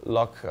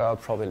log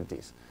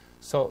probabilities.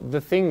 So the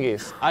thing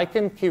is, I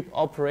can keep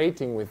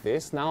operating with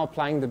this, now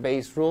applying the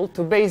Bayes rule,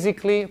 to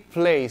basically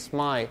place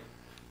my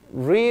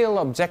real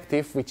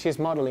objective, which is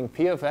modeling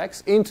P of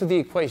x, into the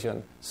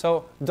equation.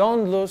 So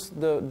don't lose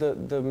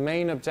the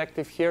main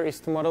objective here is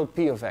to model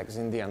P of x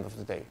in the end of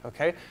the day.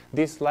 Okay?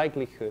 This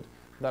likelihood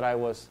that I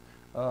was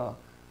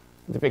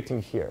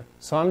depicting here.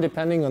 So I'm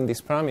depending on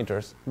these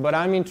parameters, but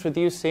I'm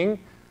introducing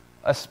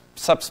a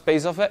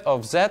subspace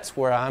of z's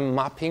where I'm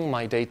mapping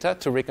my data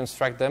to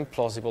reconstruct them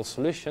plausible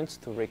solutions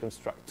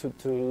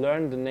to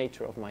learn the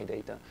nature of my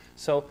data.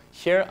 So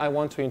here I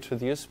want to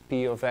introduce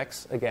P of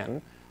x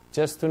again,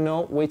 just to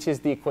know which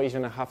is the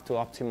equation I have to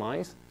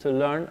optimize to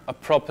learn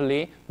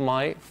properly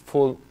my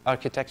full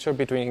architecture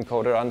between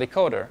encoder and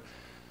decoder.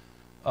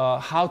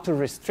 How to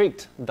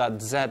restrict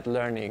that z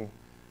learning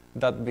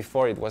that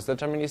before it was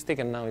deterministic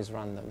and now is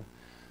random.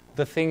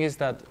 The thing is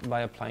that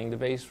by applying the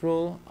Bayes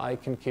rule, I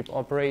can keep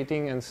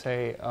operating and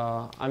say,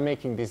 I'm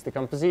making this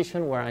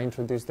decomposition where I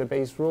introduce the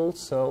Bayes rule.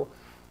 So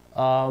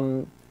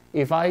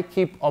if I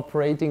keep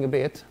operating a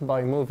bit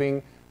by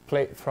moving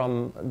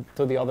from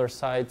to the other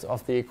side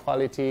of the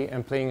equality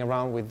and playing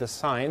around with the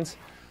signs,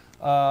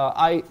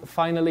 I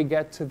finally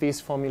get to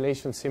this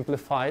formulation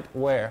simplified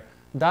where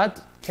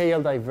that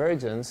KL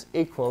divergence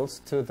equals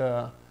to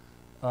the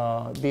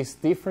these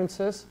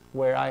differences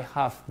where I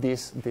have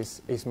this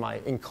is my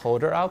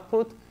encoder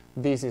output,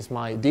 this is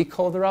my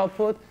decoder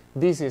output,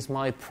 this is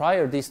my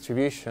prior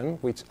distribution,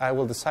 which I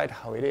will decide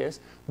how it is,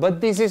 but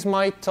this is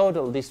my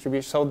total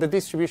distribution, so the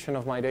distribution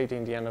of my data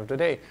in the end of the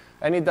day.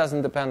 And it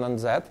doesn't depend on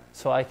z,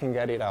 so I can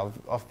get it out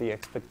of the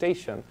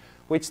expectation,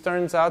 which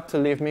turns out to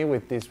leave me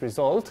with this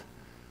result,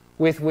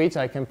 with which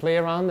I can play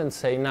around and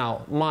say,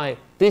 now, my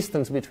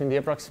distance between the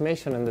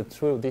approximation and the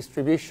true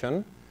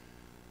distribution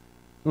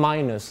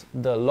minus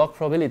the log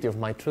probability of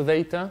my true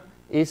data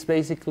is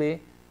basically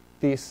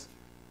this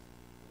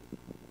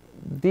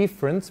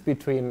difference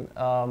between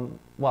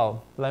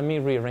well, let me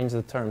rearrange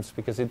the terms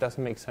because it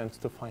doesn't make sense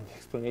to find the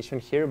explanation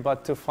here,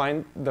 but to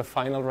find the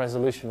final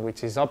resolution,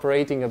 which is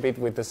operating a bit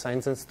with the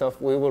signs and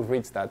stuff, we will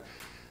reach that.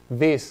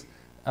 This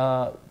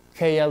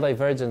KL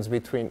divergence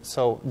between,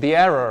 so the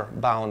error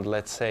bound,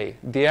 let's say,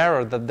 the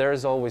error that there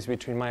is always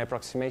between my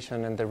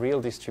approximation and the real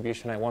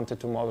distribution I wanted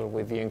to model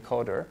with the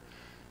encoder,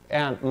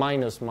 and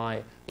minus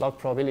my log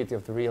probability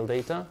of the real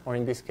data, or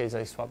in this case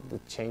I swapped the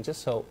changes,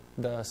 so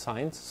the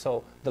signs.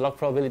 So the log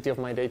probability of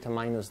my data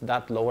minus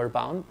that lower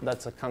bound,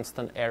 that's a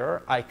constant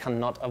error I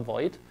cannot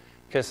avoid,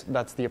 because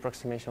that's the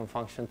approximation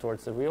function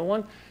towards the real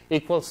one,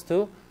 equals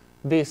to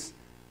this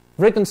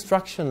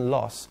reconstruction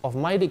loss of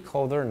my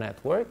decoder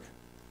network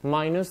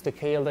minus the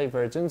KL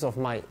divergence of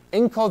my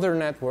encoder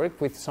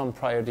network with some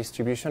prior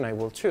distribution I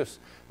will choose.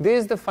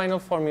 This is the final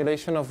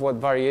formulation of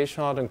what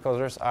variational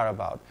autoencoders are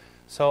about.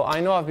 So I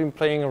know I've been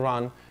playing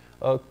around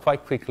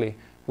quite quickly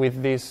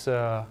with these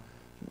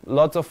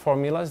lots of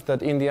formulas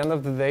that in the end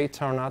of the day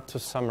turn out to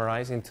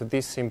summarize into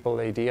this simple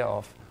idea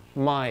of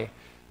my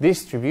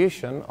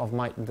distribution of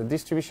the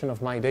distribution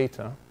of my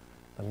data.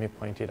 Let me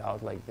point it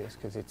out like this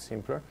because it's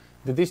simpler.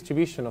 The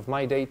distribution of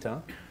my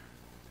data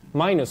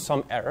minus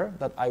some error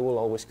that I will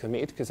always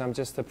commit because I'm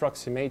just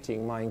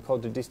approximating my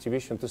encoded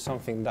distribution to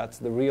something that's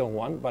the real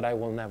one, but I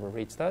will never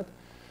reach that,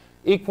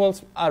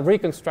 equals a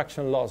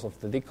reconstruction loss of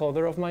the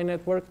decoder of my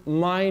network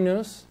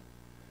minus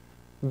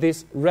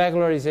this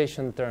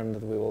regularization term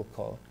that we will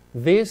call.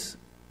 These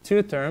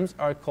two terms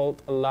are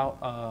called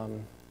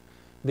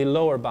the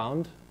lower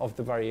bound of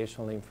the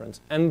variational inference.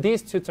 And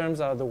these two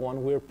terms are the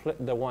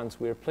ones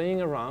we're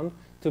playing around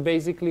to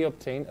basically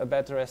obtain a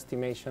better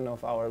estimation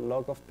of our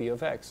log of P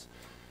of x.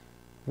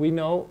 We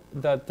know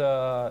that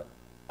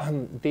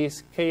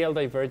this KL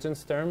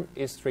divergence term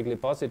is strictly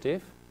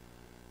positive.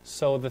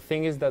 So the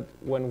thing is that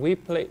when we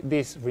play,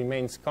 this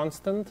remains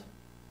constant.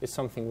 It's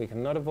something we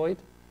cannot avoid.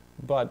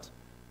 But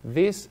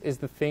this is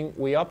the thing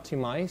we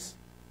optimize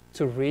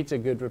to reach a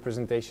good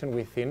representation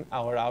within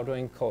our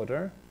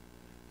autoencoder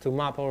to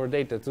map our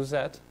data to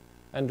Z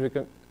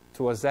and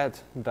to a Z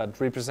that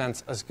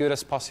represents as good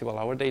as possible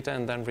our data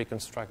and then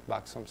reconstruct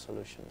back some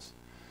solutions.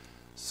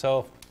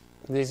 So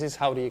this is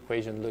how the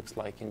equation looks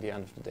like in the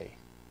end of the day.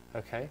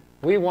 Okay?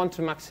 We want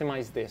to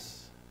maximize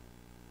this.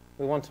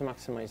 We want to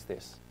maximize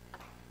this.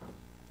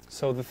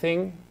 So the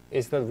thing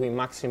is that we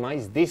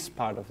maximize this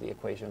part of the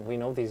equation. We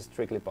know this is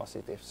strictly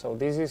positive. So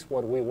this is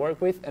what we work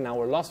with, and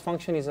our loss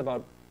function is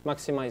about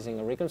maximizing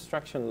a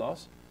reconstruction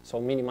loss, so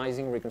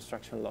minimizing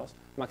reconstruction loss,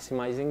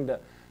 maximizing the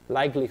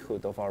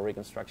likelihood of our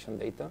reconstruction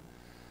data,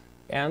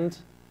 and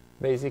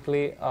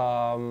basically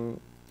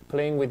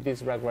playing with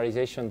this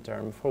regularization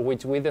term for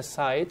which we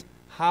decide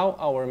how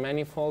our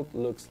manifold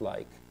looks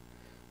like.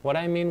 What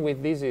I mean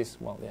with this is,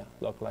 well, yeah,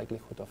 log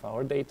likelihood of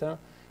our data,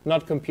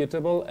 not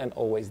computable and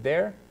always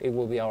there. It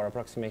will be our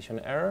approximation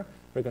error,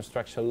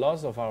 reconstruction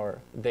loss of our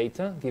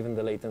data given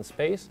the latent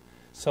space.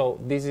 So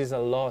this is a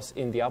loss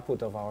in the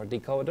output of our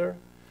decoder.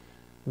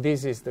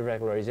 This is the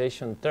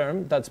regularization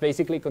term that's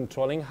basically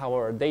controlling how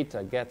our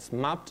data gets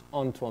mapped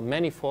onto a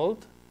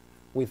manifold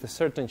with a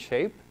certain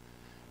shape.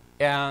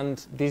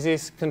 And this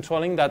is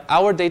controlling that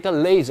our data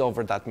lays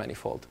over that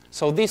manifold.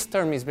 So this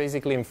term is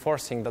basically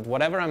enforcing that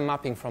whatever I'm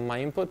mapping from my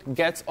input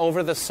gets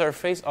over the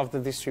surface of the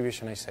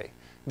distribution I say.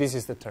 This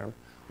is the term.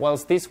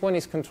 Whilst this one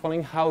is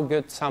controlling how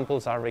good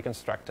samples are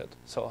reconstructed.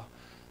 So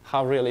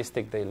how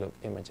realistic they look,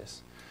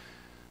 images.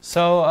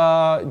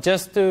 So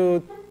just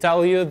to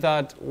tell you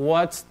that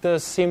what's the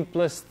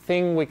simplest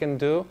thing we can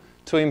do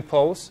to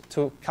impose,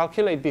 to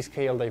calculate this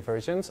KL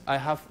divergence, I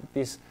have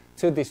these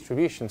two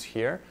distributions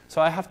here.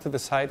 So I have to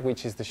decide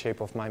which is the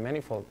shape of my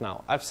manifold.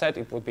 Now, I've said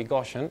it would be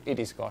Gaussian. It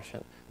is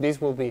Gaussian. This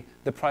will be,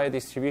 the prior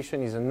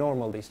distribution is a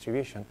normal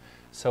distribution.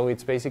 So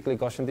it's basically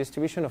Gaussian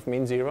distribution of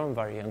mean 0 and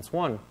variance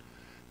 1.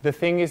 The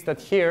thing is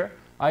that here,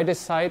 I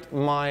decide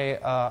my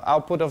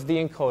output of the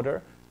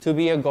encoder to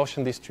be a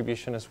Gaussian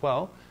distribution as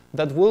well,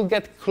 that will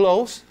get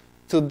close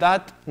to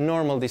that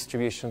normal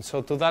distribution,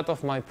 so to that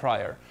of my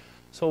prior.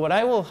 So what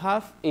I will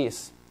have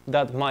is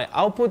that my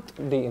output,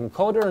 the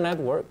encoder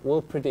network,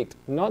 will predict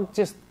not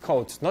just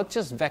codes, not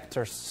just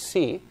vectors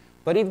C,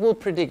 but it will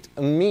predict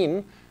a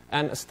mean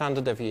and a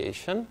standard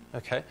deviation,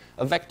 okay?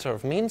 A vector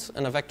of means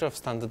and a vector of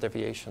standard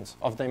deviations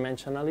of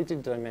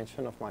dimensionality,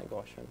 dimension of my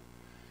Gaussian.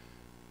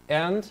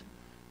 And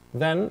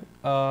then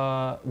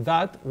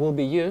that will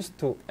be used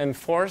to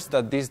enforce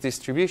that this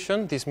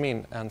distribution, this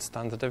mean and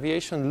standard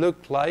deviation,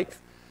 look like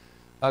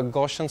a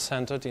Gaussian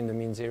centered in the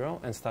mean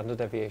 0 and standard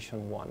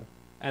deviation 1.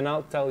 And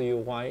I'll tell you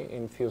why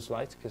in few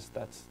slides, because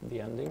that's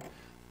the ending,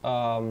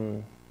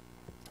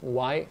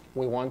 why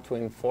we want to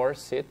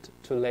enforce it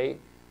to lay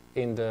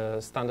in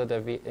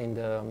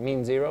the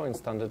mean 0 and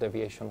standard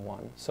deviation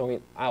 1. So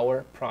in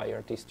our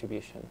prior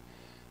distribution.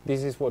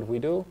 This is what we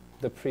do.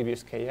 The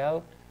previous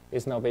KL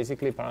is now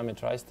basically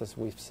parameterized, as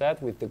we've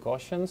said, with the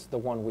Gaussians, the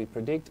one we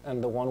predict,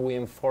 and the one we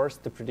enforce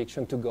the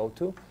prediction to go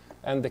to.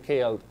 And the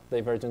KL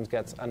divergence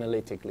gets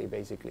analytically,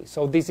 basically.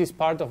 So this is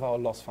part of our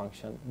loss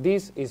function.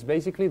 This is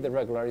basically the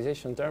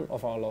regularization term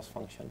of our loss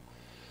function.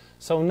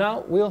 So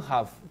now we'll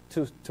have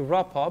to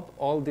wrap up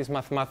all these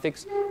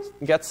mathematics,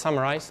 get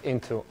summarized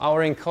into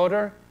our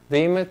encoder. The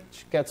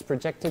image gets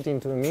projected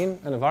into a mean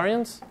and a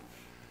variance.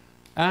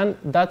 And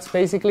that's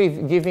basically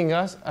giving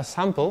us a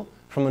sample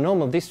from a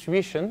normal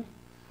distribution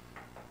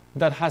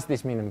that has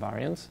this mean and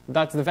variance.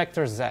 That's the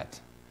vector z.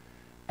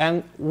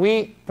 And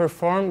we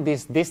perform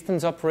this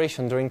distance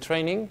operation during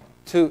training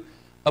to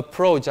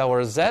approach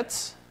our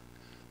z's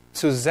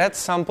to z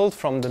sampled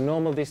from the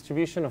normal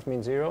distribution of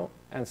mean 0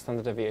 and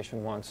standard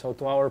deviation 1. So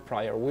to our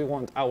prior, we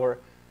want our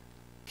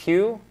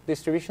Q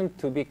distribution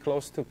to be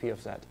close to P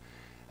of z.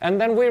 And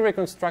then we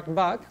reconstruct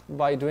back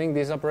by doing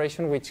this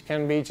operation, which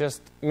can be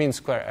just mean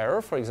square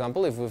error. For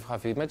example, if we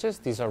have images,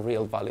 these are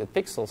real valued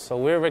pixels. So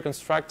we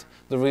reconstruct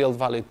the real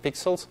valued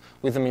pixels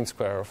with the mean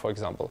square error, for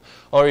example.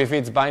 Or if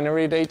it's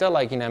binary data,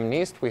 like in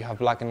MNIST, we have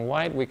black and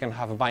white. We can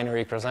have a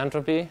binary cross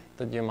entropy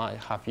that you might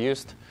have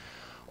used.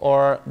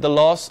 Or the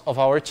loss of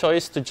our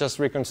choice to just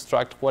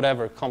reconstruct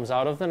whatever comes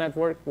out of the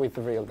network with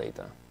the real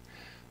data.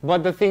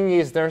 But the thing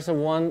is, there's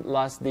one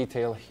last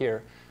detail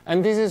here.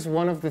 And this is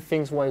one of the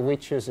things why we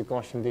choose a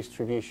Gaussian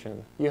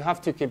distribution. You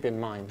have to keep in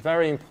mind,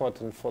 very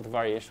important for the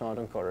variational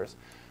autoencoders.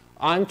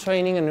 I'm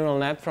training a neural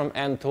net from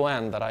end to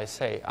end, that I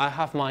say. I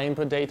have my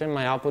input data and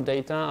my output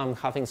data. I'm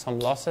having some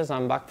losses.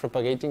 I'm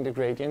backpropagating the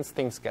gradients.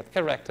 Things get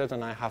corrected,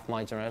 and I have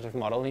my generative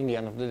model in the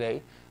end of the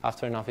day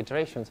after enough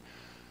iterations.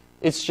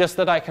 It's just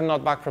that I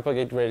cannot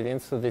backpropagate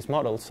gradients to this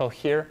model. So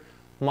here,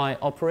 my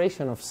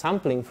operation of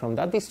sampling from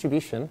that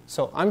distribution,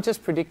 so I'm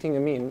just predicting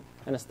a mean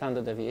and a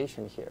standard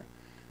deviation here.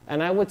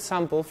 And I would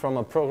sample from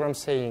a program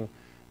saying,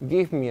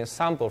 give me a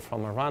sample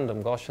from a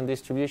random Gaussian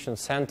distribution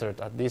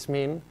centered at this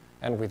mean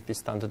and with this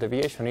standard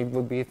deviation. It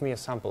would give me a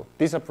sample.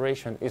 This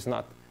operation is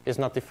not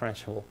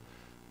differentiable.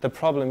 The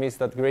problem is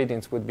that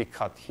gradients would be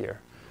cut here.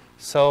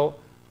 So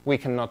we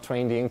cannot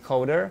train the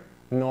encoder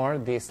nor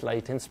this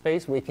latent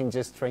space. We can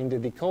just train the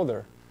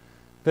decoder.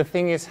 The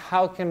thing is,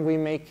 how can we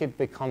make it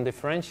become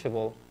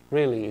differentiable?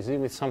 Really easy,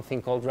 with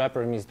something called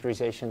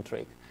reparameterization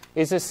trick.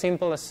 It's as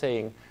simple as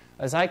saying,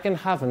 as I can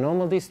have a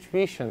normal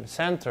distribution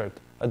centered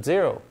at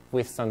 0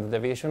 with standard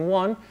deviation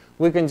 1,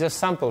 we can just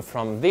sample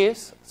from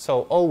this,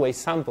 so always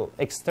sample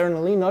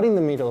externally, not in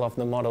the middle of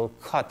the model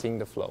cutting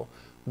the flow,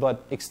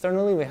 but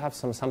externally we have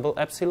some sample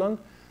epsilon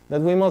that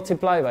we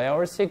multiply by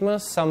our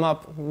sigmas, sum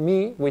up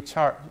mi, which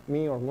are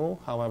mi or mu,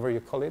 however you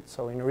call it.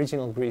 So in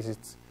original Greece,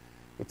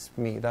 it's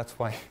mi. That's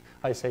why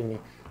I say mi.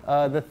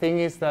 The thing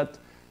is that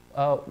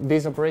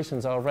these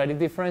operations are already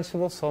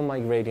differentiable, so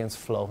my gradients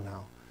flow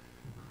now.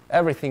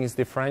 Everything is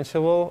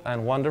differentiable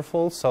and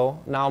wonderful, so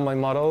now my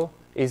model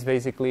is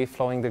basically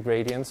flowing the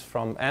gradients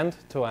from end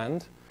to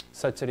end,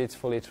 such that it's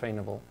fully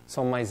trainable.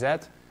 So my z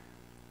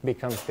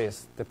becomes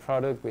this, the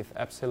product with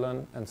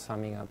epsilon and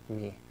summing up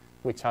mi,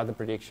 which are the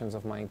predictions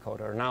of my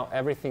encoder. Now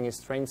everything is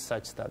trained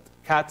such that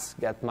cats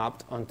get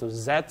mapped onto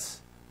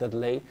z's that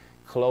lay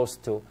close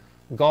to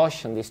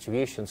Gaussian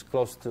distributions,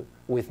 close to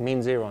with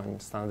mean 0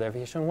 and standard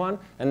deviation 1,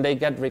 and they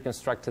get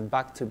reconstructed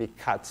back to be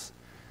cats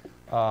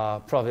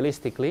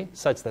probabilistically,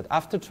 such that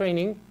after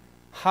training,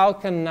 how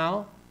can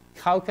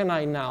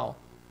I now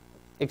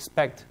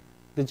expect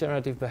the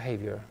generative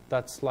behavior?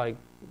 That's like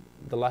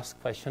the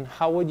last question.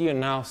 How would you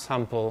now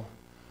sample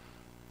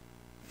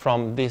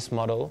from this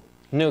model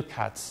new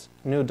cats,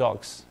 new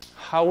dogs?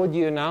 How would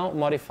you now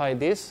modify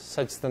this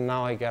such that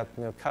now I get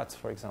new cats,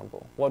 for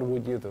example? What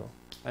would you do?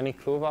 Any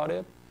clue about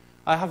it?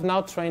 I have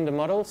now trained the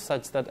model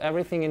such that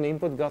everything in the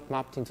input got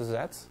mapped into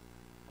z's.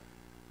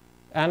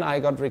 And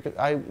I've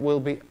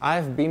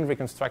been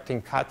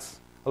reconstructing cats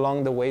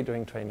along the way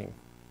during training.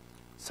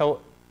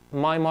 So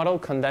my model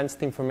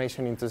condensed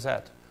information into z.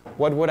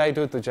 What would I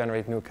do to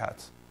generate new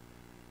cats?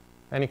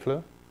 Any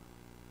clue?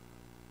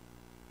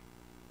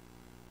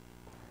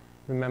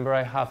 Remember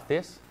I have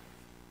this?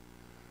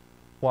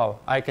 Well,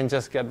 I can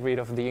just get rid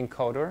of the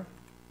encoder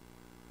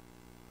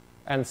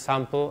and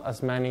sample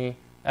as many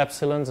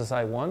epsilons as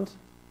I want.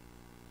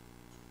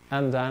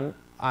 And then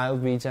I'll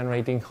be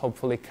generating,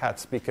 hopefully,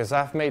 cats, because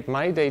I've made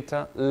my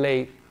data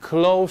lay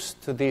close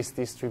to this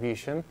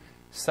distribution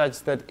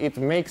such that it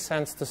makes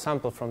sense to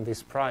sample from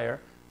this prior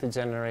to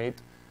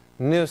generate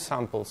new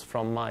samples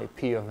from my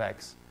P of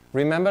x.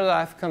 Remember that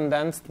I've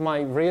condensed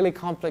my really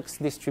complex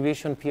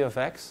distribution P of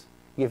x,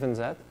 given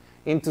z,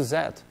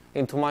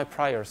 into my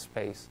prior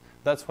space.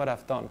 That's what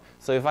I've done.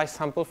 So if I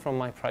sample from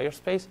my prior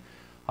space,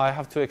 I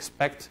have to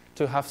expect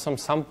to have some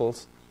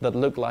samples that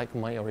look like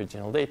my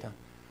original data.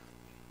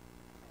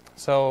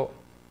 So,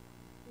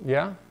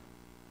 yeah?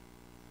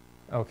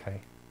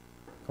 Okay.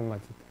 Come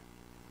back to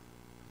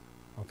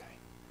that.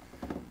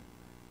 Okay.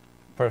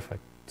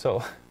 Perfect.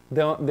 So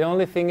the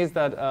only thing is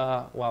that,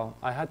 well,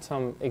 I had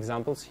some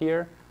examples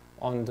here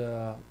on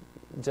the,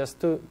 just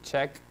to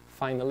check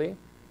finally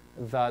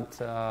that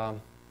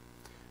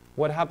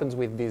what happens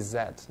with this z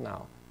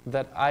now.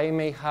 That I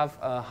may have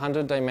a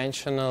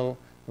 100-dimensional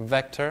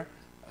vector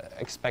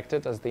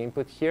expected as the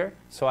input here,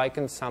 so I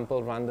can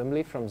sample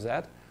randomly from z,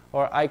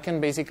 or I can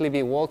basically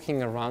be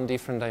walking around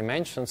different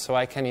dimensions, so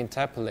I can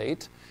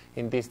interpolate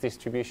in this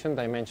distribution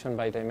dimension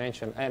by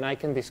dimension, and I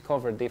can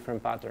discover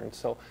different patterns.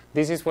 So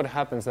this is what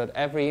happens, that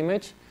every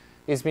image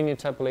is being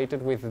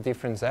interpolated with a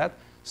different Z.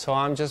 So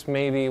I'm just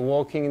maybe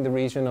walking in the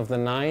region of the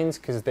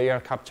 9s because they are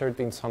captured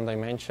in some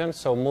dimension.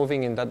 So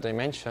moving in that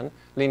dimension,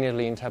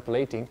 linearly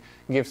interpolating,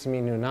 gives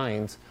me new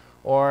 9s,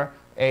 or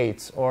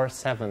 8s, or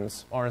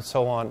 7s, or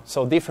so on.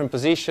 So different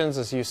positions,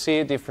 as you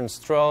see, different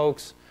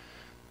strokes.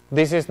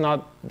 This is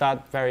not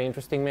that very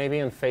interesting maybe,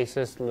 and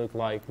faces look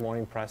like more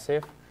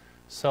impressive.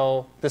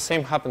 So the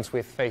same happens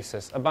with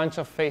faces. A bunch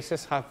of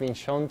faces have been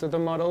shown to the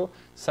model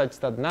such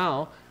that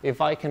now,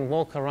 if I can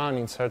walk around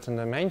in certain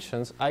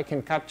dimensions, I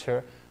can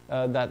capture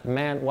that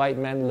white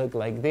men look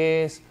like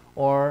this,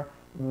 or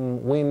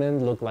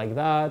women look like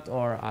that,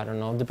 or I don't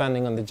know,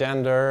 depending on the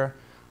gender,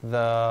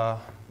 the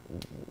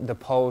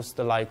pose,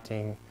 the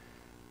lighting,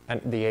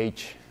 and the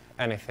age,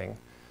 anything.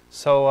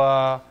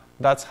 So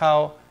that's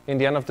how, in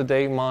the end of the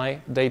day, my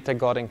data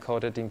got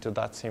encoded into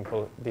that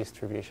simple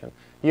distribution.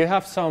 You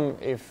have some,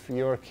 if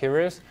you're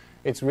curious,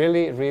 it's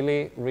really,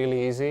 really,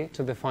 really easy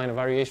to define a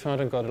variation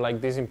autoencoder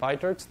like this in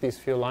PyTorch, these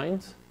few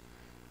lines.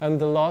 And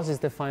the loss is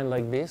defined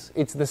like this.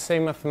 It's the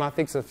same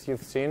mathematics as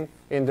you've seen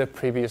in the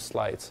previous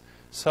slides.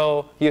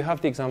 So you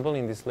have the example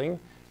in this link.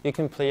 You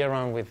can play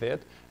around with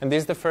it. And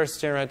this is the first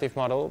generative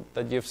model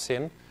that you've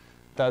seen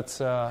that's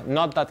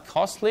not that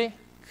costly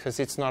because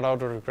it's not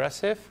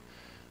autoregressive.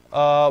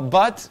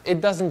 But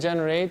it doesn't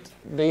generate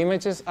the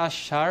images as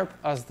sharp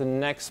as the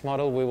next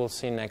model we will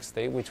see next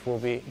day, which will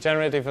be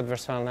generative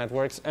adversarial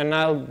networks. And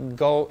I'll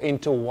go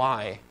into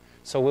why.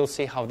 So we'll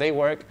see how they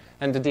work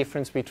and the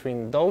difference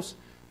between those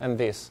and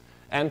this,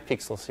 and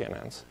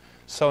PixelCNNs.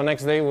 So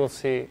next day we'll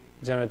see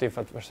generative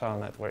adversarial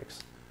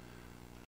networks.